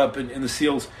workup in the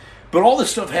SEALs. But all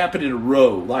this stuff happened in a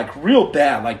row, real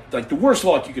bad, like the worst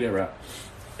luck you could ever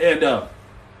have.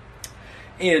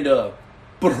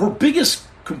 But her biggest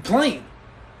complaint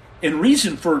and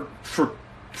reason for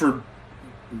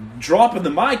dropping the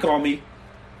mic on me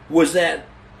was that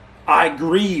I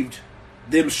grieved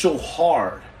them so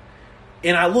hard.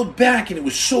 And I look back and it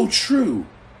was so true.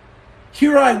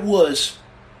 Here I was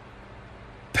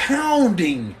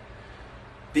pounding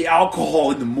the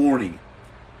alcohol in the morning.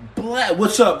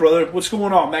 What's up, brother? What's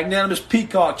going on? Magnanimous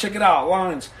Peacock, check it out,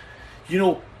 Lions.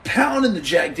 Pounding the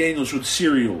Jack Daniels with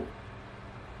cereal.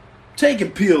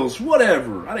 Taking pills,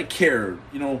 whatever. I didn't care.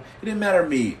 It didn't matter to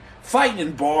me. Fighting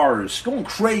in bars, going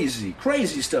crazy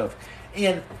stuff.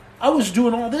 And I was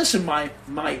doing all this and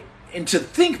and to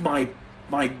think my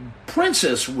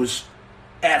princess was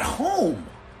at home.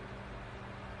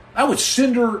 I would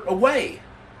send her away.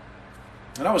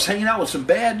 And I was hanging out with some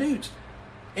bad dudes.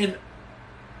 And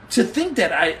to think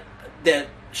that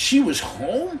she was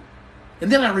home, and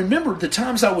then I remembered the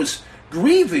times I was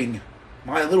grieving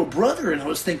my little brother, and I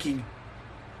was thinking,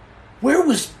 where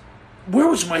was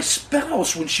my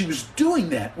spouse when she was doing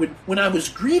that? When I was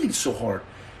grieving so hard,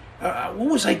 what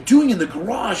was I doing in the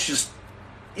garage, just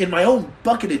in my own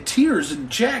bucket of tears and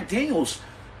Jack Daniels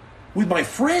with my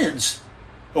friends?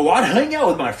 Oh, I'd hang out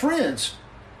with my friends,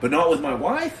 but not with my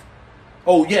wife.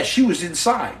 Oh yeah, she was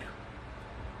inside.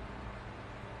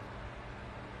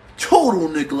 Total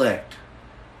neglect.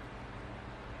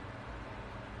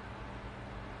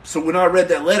 So when I read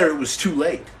that letter, it was too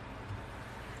late.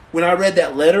 When I read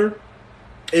that letter,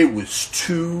 it was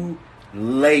too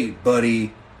late,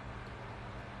 buddy.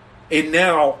 And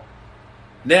now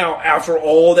after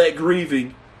all that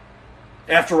grieving,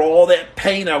 After all that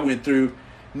pain I went through,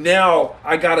 now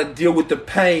I got to deal with the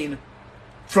pain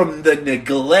from the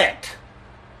neglect.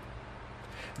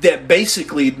 That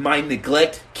basically my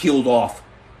neglect killed off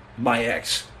my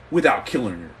ex without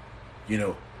killing her. You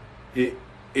know,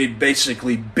 it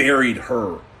basically buried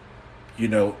her, you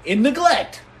know, in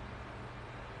neglect.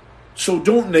 So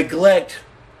don't neglect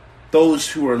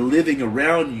those who are living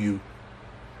around you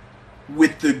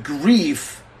with the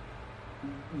grief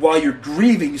while you're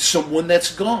grieving someone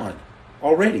that's gone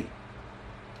already.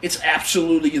 It's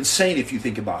absolutely insane if you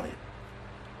think about it.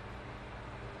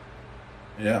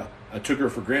 Yeah, I took her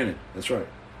for granted. That's right.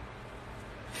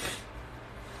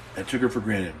 I took her for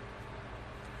granted.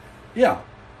 Yeah.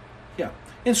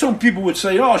 And some people would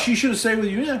say, oh, she should have stayed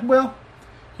with you. Yeah, well,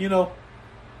 you know,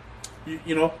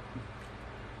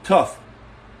 tough.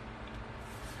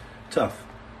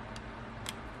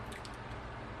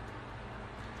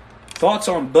 Thoughts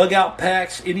on bug out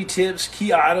packs? Any tips,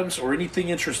 key items, or anything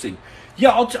interesting? Yeah,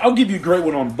 I'll give you a great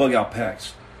one on bug out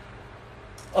packs.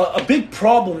 A big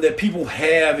problem that people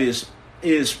have is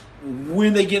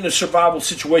when they get in a survival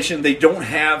situation, they don't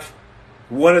have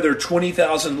one of their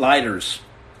 20,000 lighters.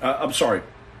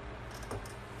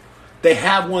 They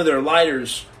have one of their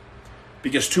lighters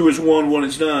because 2 is 1, 1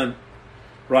 is none,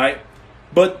 right?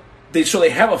 But they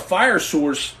have a fire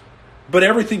source, but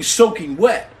everything's soaking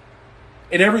wet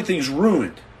and everything's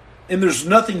ruined and there's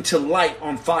nothing to light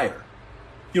on fire.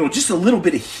 You know, just a little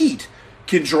bit of heat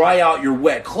can dry out your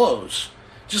wet clothes.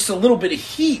 Just a little bit of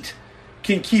heat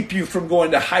can keep you from going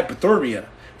to hypothermia.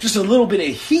 Just a little bit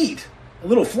of heat, a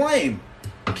little flame,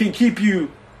 can keep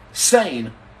you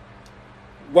sane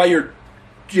while you're,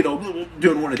 you know,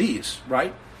 doing one of these,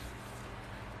 right?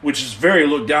 Which is very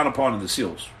looked down upon in the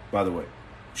SEALs, by the way.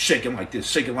 Shaking like this,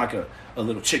 shaking like a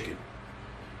little chicken.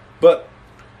 But,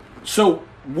 so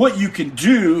what you can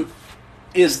do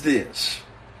is this.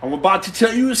 I'm about to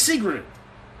tell you a secret,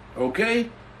 okay?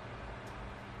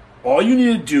 All you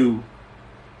need to do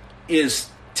is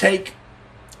take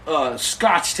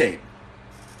Scotch tape,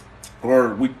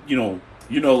 or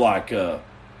like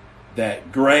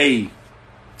that gray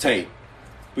tape.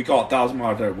 We call it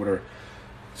 1,000-mile tape, whatever.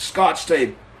 Scotch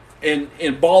tape,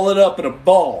 and ball it up in a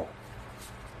ball,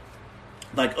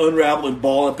 like unravel and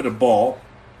ball up in a ball,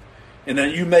 and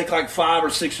then you make like 5 or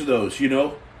 6 of those, you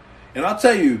know. And I'll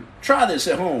tell you, try this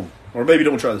at home, or maybe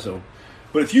don't try this at home.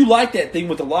 But if you light that thing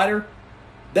with a lighter,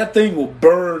 that thing will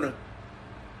burn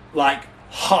like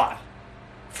hot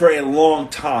for a long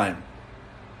time.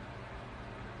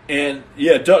 And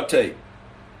yeah, duct tape.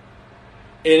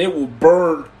 And it will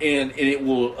burn and it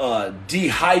will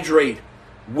dehydrate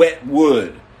wet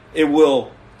wood. It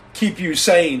will keep you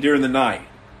sane during the night.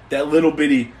 That little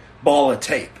bitty ball of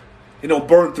tape. It'll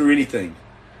burn through anything.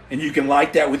 And you can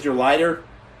light that with your lighter,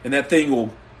 and that thing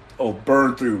will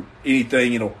burn through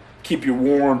anything. It'll keep you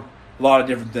warm. A lot of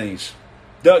different things.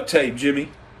 Duct tape, Jimmy.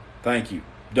 Thank you.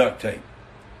 Duct tape.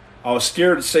 I was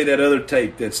scared to say that other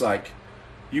tape that's like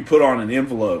you put on an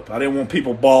envelope. I didn't want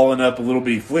people balling up a little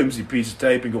bitty flimsy piece of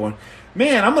tape and going,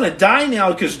 man, I'm going to die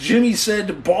now because Jimmy said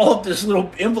to ball up this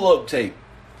little envelope tape.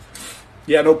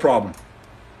 Yeah, no problem.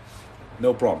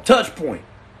 No problem. Touch point.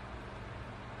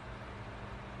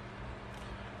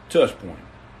 Touch point.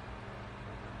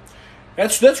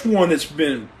 That's one that's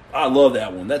been, I love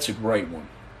that one. That's a great one.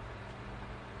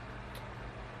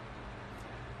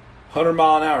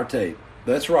 100-mile-an-hour tape.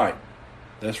 That's right.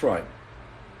 That's right.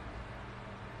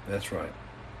 That's right.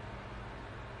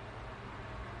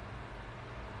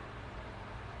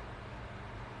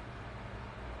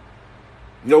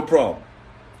 No problem.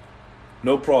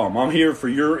 No problem. I'm here for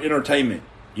your entertainment.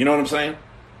 You know what I'm saying?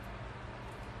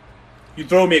 You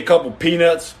throw me a couple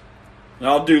peanuts, and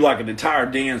I'll do like an entire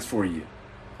dance for you.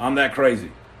 I'm that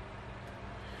crazy.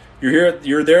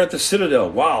 You're there at the Citadel.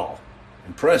 Wow.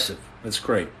 Impressive. That's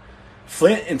great.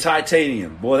 Flint and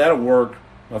titanium. Boy, that'll work.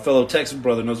 My fellow Texan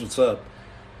brother knows what's up.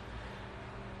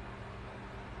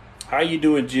 How you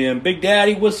doing, Jim? Big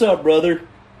Daddy, what's up, brother?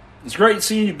 It's great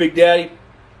seeing you, Big Daddy.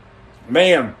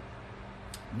 Man,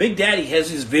 Big Daddy has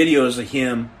his videos of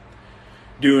him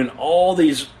doing all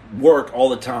these work all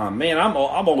the time. Man, I'm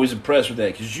always impressed with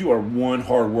that because you are one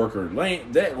hard worker.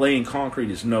 Laying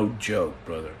concrete is no joke,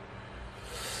 brother.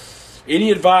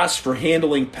 Any advice for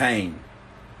handling pain?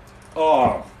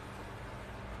 Oh,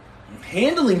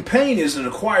 handling pain is an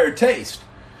acquired taste,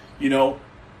 you know,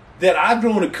 that I've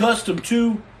grown accustomed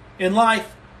to in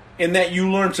life and that you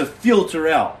learn to filter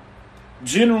out.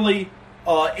 Generally,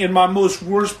 in my most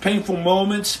worst painful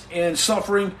moments and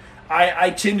suffering, I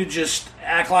tend to just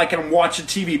act like I'm watching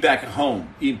TV back at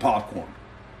home, eating popcorn.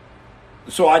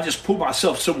 So I just put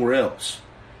myself somewhere else,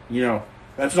 you know.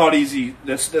 That's not easy.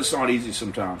 That's not easy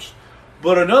sometimes.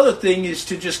 But another thing is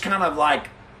to just kind of like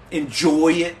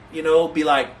enjoy it, be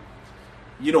like,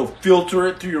 filter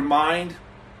it through your mind.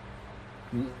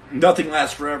 Nothing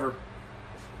lasts forever.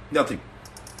 Nothing.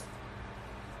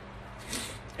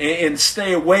 And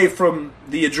stay away from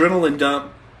the adrenaline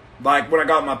dump. Like when I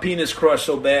got my penis crushed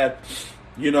so bad,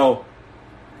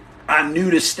 I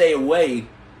knew to stay away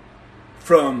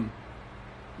from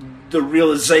the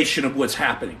realization of what's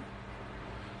happening.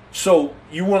 So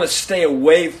you want to stay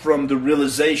away from the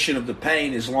realization of the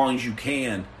pain as long as you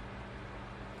can,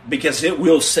 because it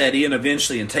will set in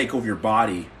eventually and take over your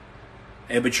body.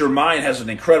 But your mind has an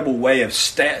incredible way of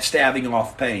staving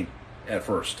off pain at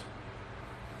first.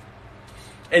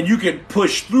 And you can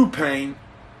push through pain,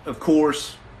 of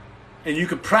course, and you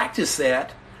can practice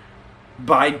that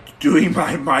by doing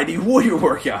my Mighty Warrior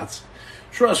workouts.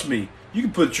 Trust me, you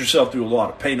can put yourself through a lot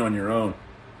of pain on your own,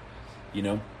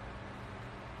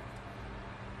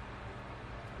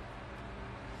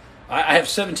 I have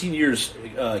 17 years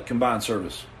combined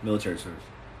service, military service.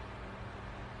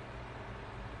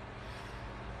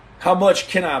 How much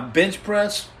can I bench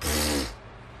press?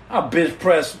 I'll bench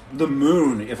press the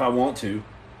moon if I want to.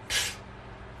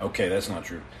 Okay, that's not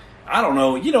true. I don't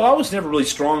know. I was never really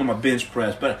strong on my bench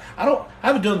press, but I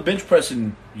haven't done bench press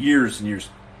in years and years.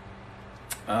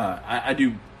 I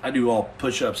do all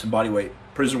push-ups and body weight,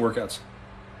 prison workouts.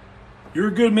 You're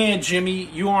a good man, Jimmy.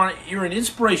 You're an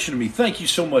inspiration to me. Thank you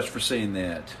so much for saying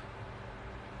that.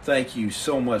 Thank you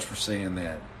so much for saying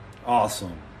that.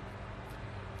 Awesome.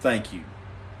 Thank you.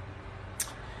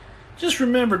 Just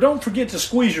remember, don't forget to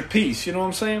squeeze your piece. You know what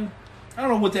I'm saying? I don't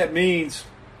know what that means,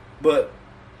 but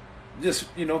just,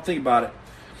 think about it.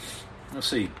 Let's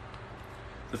see.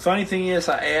 The funny thing is,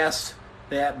 I asked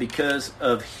that because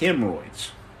of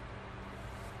hemorrhoids.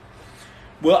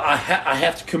 Well, I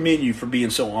have to commend you for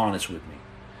being so honest with me.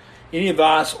 Any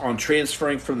advice on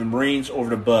transferring from the Marines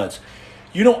over to Buds?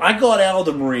 I got out of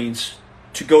the Marines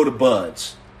to go to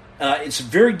Buds. It's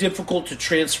very difficult to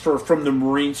transfer from the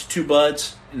Marines to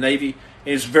Buds, Navy.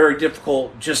 And it's very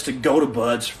difficult just to go to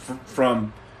Buds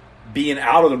from being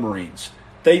out of the Marines.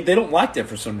 They don't like that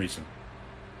for some reason.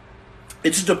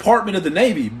 It's a department of the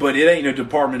Navy, but it ain't a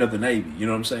department of the Navy. You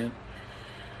know what I'm saying?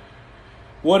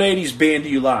 What 80s band do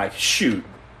you like? Shoot.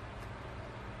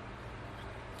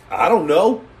 I don't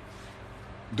know.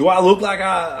 Do I look like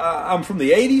I'm from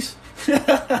the 80s?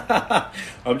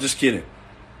 I'm just kidding.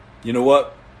 You know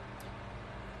what?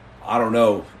 I don't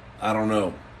know. I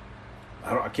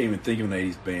can't even think of an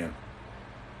 80s band.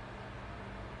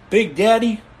 Big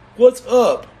Daddy, what's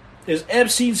up? Is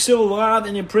Epstein still alive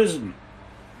and in prison?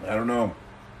 I don't know.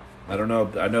 I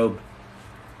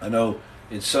know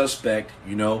it's suspect,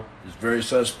 It's very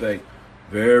suspect.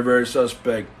 Very, very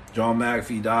suspect. John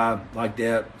McAfee died like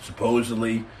that,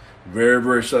 supposedly. Very,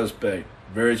 very suspect.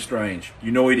 Very strange.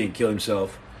 He didn't kill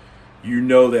himself. You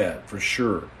know that for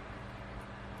sure.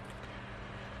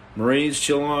 Marines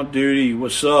chill on duty.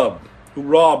 What's up?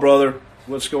 Hoorah, brother.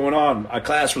 What's going on? My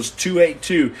class was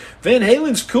 282. Van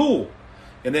Halen's cool.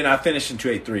 And then I finished in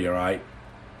 283, all right?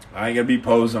 I ain't going to be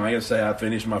posing. I ain't going to say I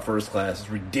finished my first class. It's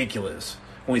ridiculous.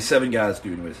 Only 7 guys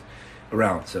do anyways.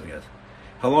 Around 7 guys.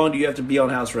 How long do you have to be on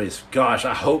house race? Gosh,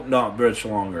 I hope not much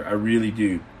longer. I really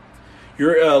do.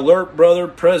 You're alert, brother,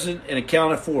 present and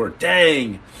accounted for.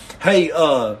 Dang. Hey,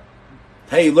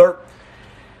 Lerp.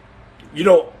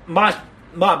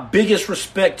 My biggest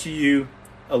respect to you,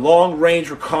 a long-range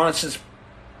reconnaissance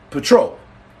patrol.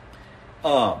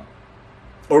 Or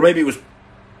maybe it was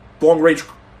long-range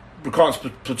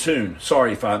reconnaissance platoon.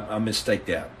 Sorry if I mistake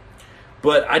that.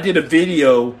 But I did a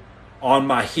video on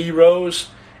my heroes,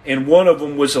 and one of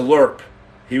them was a Lerp.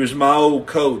 He was my old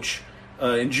coach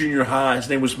in junior high. His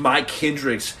name was Mike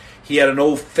Hendricks. He had an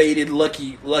old faded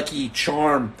Lucky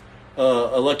Charm,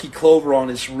 a Lucky Clover on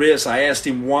his wrist. I asked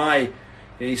him why,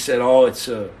 and he said, he was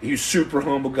a super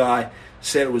humble guy.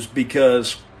 Said it was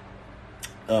because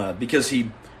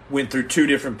he went through 2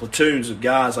 different platoons of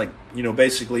guys,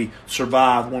 basically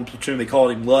survived one platoon. They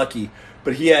called him Lucky.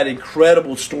 But he had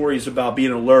incredible stories about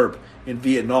being a Lerp in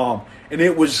Vietnam. And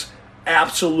it was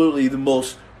absolutely the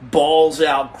most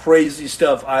balls-out, crazy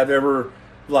stuff I've ever,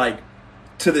 to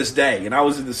this day. And I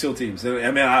was in the SEAL teams.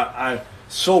 I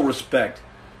so respect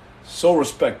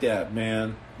that,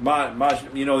 man.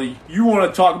 You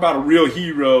want to talk about a real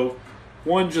hero.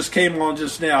 One just came on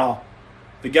just now.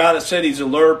 The guy that said he's a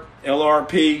Lerp,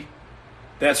 LRP,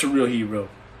 that's a real hero.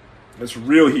 That's a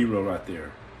real hero right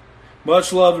there.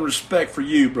 Much love and respect for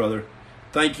you, brother.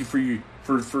 Thank you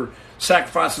for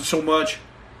sacrificing so much.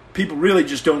 People really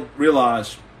just don't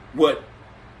realize what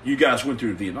you guys went through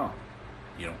in Vietnam.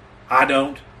 I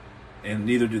don't. And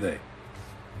neither do they.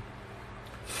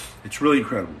 It's really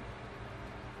incredible.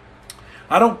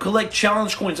 I don't collect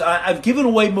challenge coins. I've given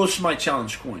away most of my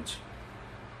challenge coins.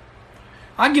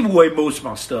 I give away most of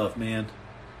my stuff, man.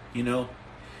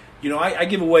 I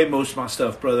give away most of my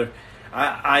stuff, brother.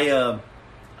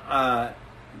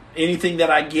 Anything that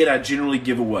I get, I generally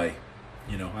give away.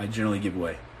 I generally give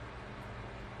away.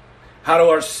 How do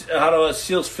our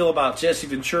SEALs feel about Jesse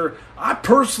Ventura? I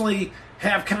personally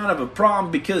have kind of a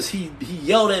problem because he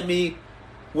yelled at me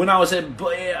when I was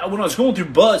going through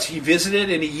Buzz. He visited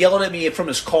and he yelled at me from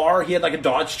his car. He had like a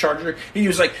Dodge Charger and he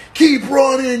was like, "Keep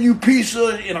running, you piece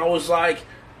of," and I was like,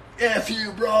 "F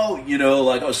you, bro."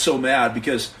 I was so mad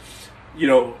because he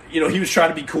was trying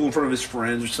to be cool in front of his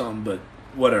friends or something, but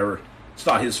whatever. It's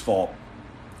not his fault.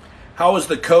 How was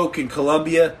the Coke in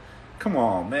Colombia? Come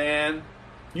on, man.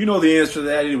 You know the answer to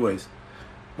that anyways.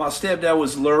 My stepdad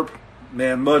was Lerp.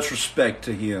 Man, much respect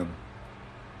to him.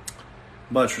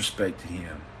 Much respect to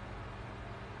him.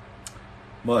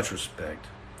 Much respect.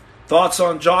 Thoughts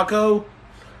on Jocko?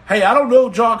 Hey, I don't know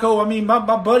Jocko. I mean, my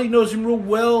buddy knows him real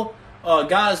well.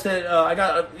 Guys that I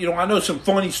got, I know some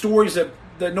funny stories that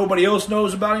nobody else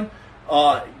knows about him.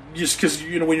 Just because,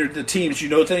 when you're the teams, you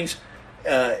know things.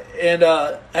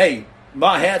 Hey,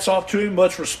 my hat's off to him.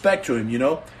 Much respect to him,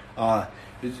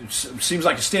 It seems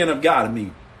like a stand-up guy to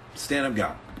me. Stand-up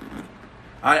guy.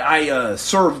 I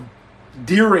served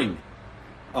during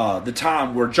the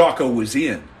time where Jocko was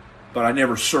in, but I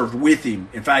never served with him.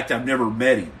 In fact, I've never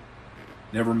met him.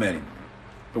 Never met him.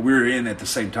 But we were in at the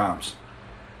same times.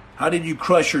 How did you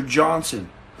crush your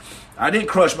Johnson? I didn't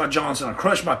crush my Johnson. I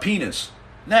crushed my penis.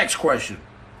 Next question.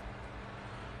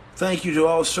 Thank you to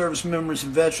all service members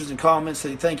and veterans and comments.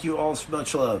 Thank you all so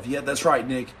much love. Yeah, that's right,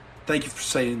 Nick. Thank you for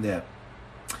saying that.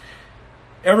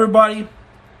 Everybody,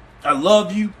 I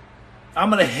love you. I'm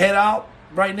going to head out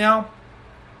right now.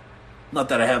 Not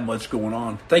that I have much going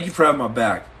on. Thank you for having my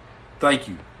back. Thank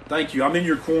you. Thank you. I'm in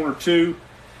your corner too.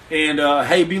 And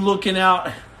hey, be looking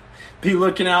out. Be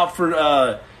looking out for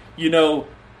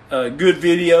good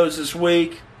videos this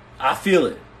week. I feel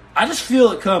it. I just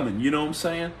feel it coming. You know what I'm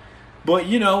saying? But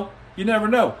you never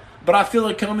know. But I feel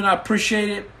it coming. I appreciate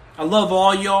it. I love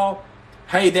all y'all.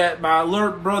 Hey, my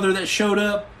alert brother that showed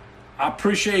up. I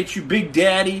appreciate you, Big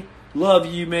Daddy. Love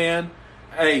you, man.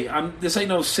 Hey, this ain't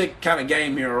no sick kind of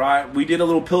game here, all right? We did a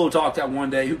little pillow talk that one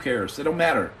day. Who cares? It don't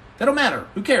matter. That don't matter.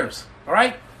 Who cares? All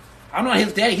right? I'm not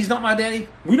his daddy. He's not my daddy.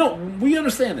 We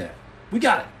understand that. We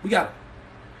got it.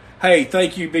 Hey,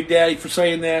 thank you, Big Daddy, for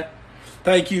saying that.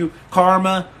 Thank you,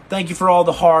 Karma. Thank you for all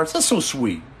the hearts. That's so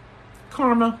sweet.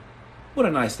 Karma. What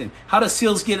a nice name. How does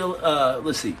SEALs get,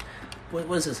 let's see. What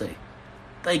does it say?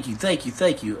 Thank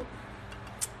you.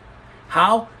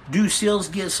 How do SEALs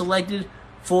get selected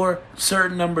for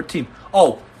certain number team?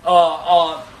 You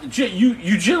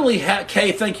generally have,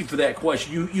 Kay, thank you for that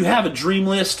question. You have a dream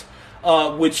list,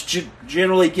 which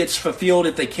generally gets fulfilled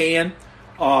if they can.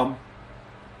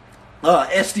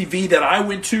 SDV that I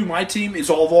went to, my team is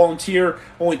all volunteer.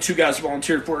 Only 2 guys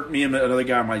volunteered for it, me and another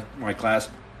guy in my class.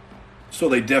 So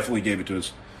they definitely gave it to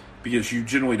us because you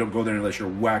generally don't go there unless you're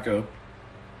a wacko.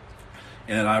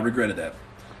 And I regretted that.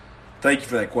 Thank you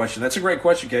for that question. That's a great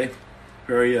question, Kay.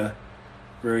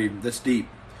 That's deep.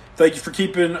 Thank you for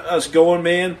keeping us going,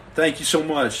 man. Thank you so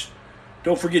much.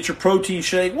 Don't forget your protein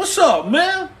shake. What's up,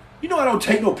 man? You know I don't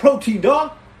take no protein,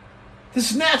 dog. This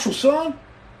is natural, son.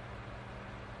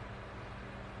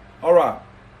 All right.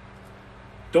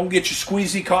 Don't get your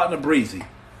squeezy caught in a breezy.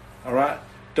 All right?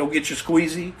 Don't get your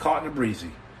squeezy caught in a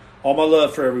breezy. All my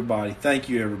love for everybody. Thank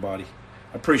you, everybody.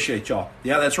 I appreciate y'all.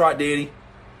 Yeah, that's right, Danny.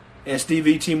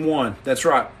 SDV Team 1. That's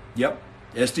right. Yep.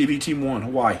 SDV Team 1,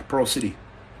 Hawaii, Pearl City.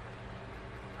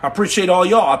 I appreciate all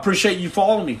y'all. I appreciate you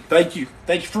following me. Thank you.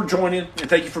 Thank you for joining, and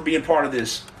thank you for being part of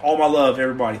this. All my love,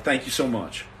 everybody. Thank you so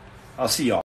much. I'll see y'all.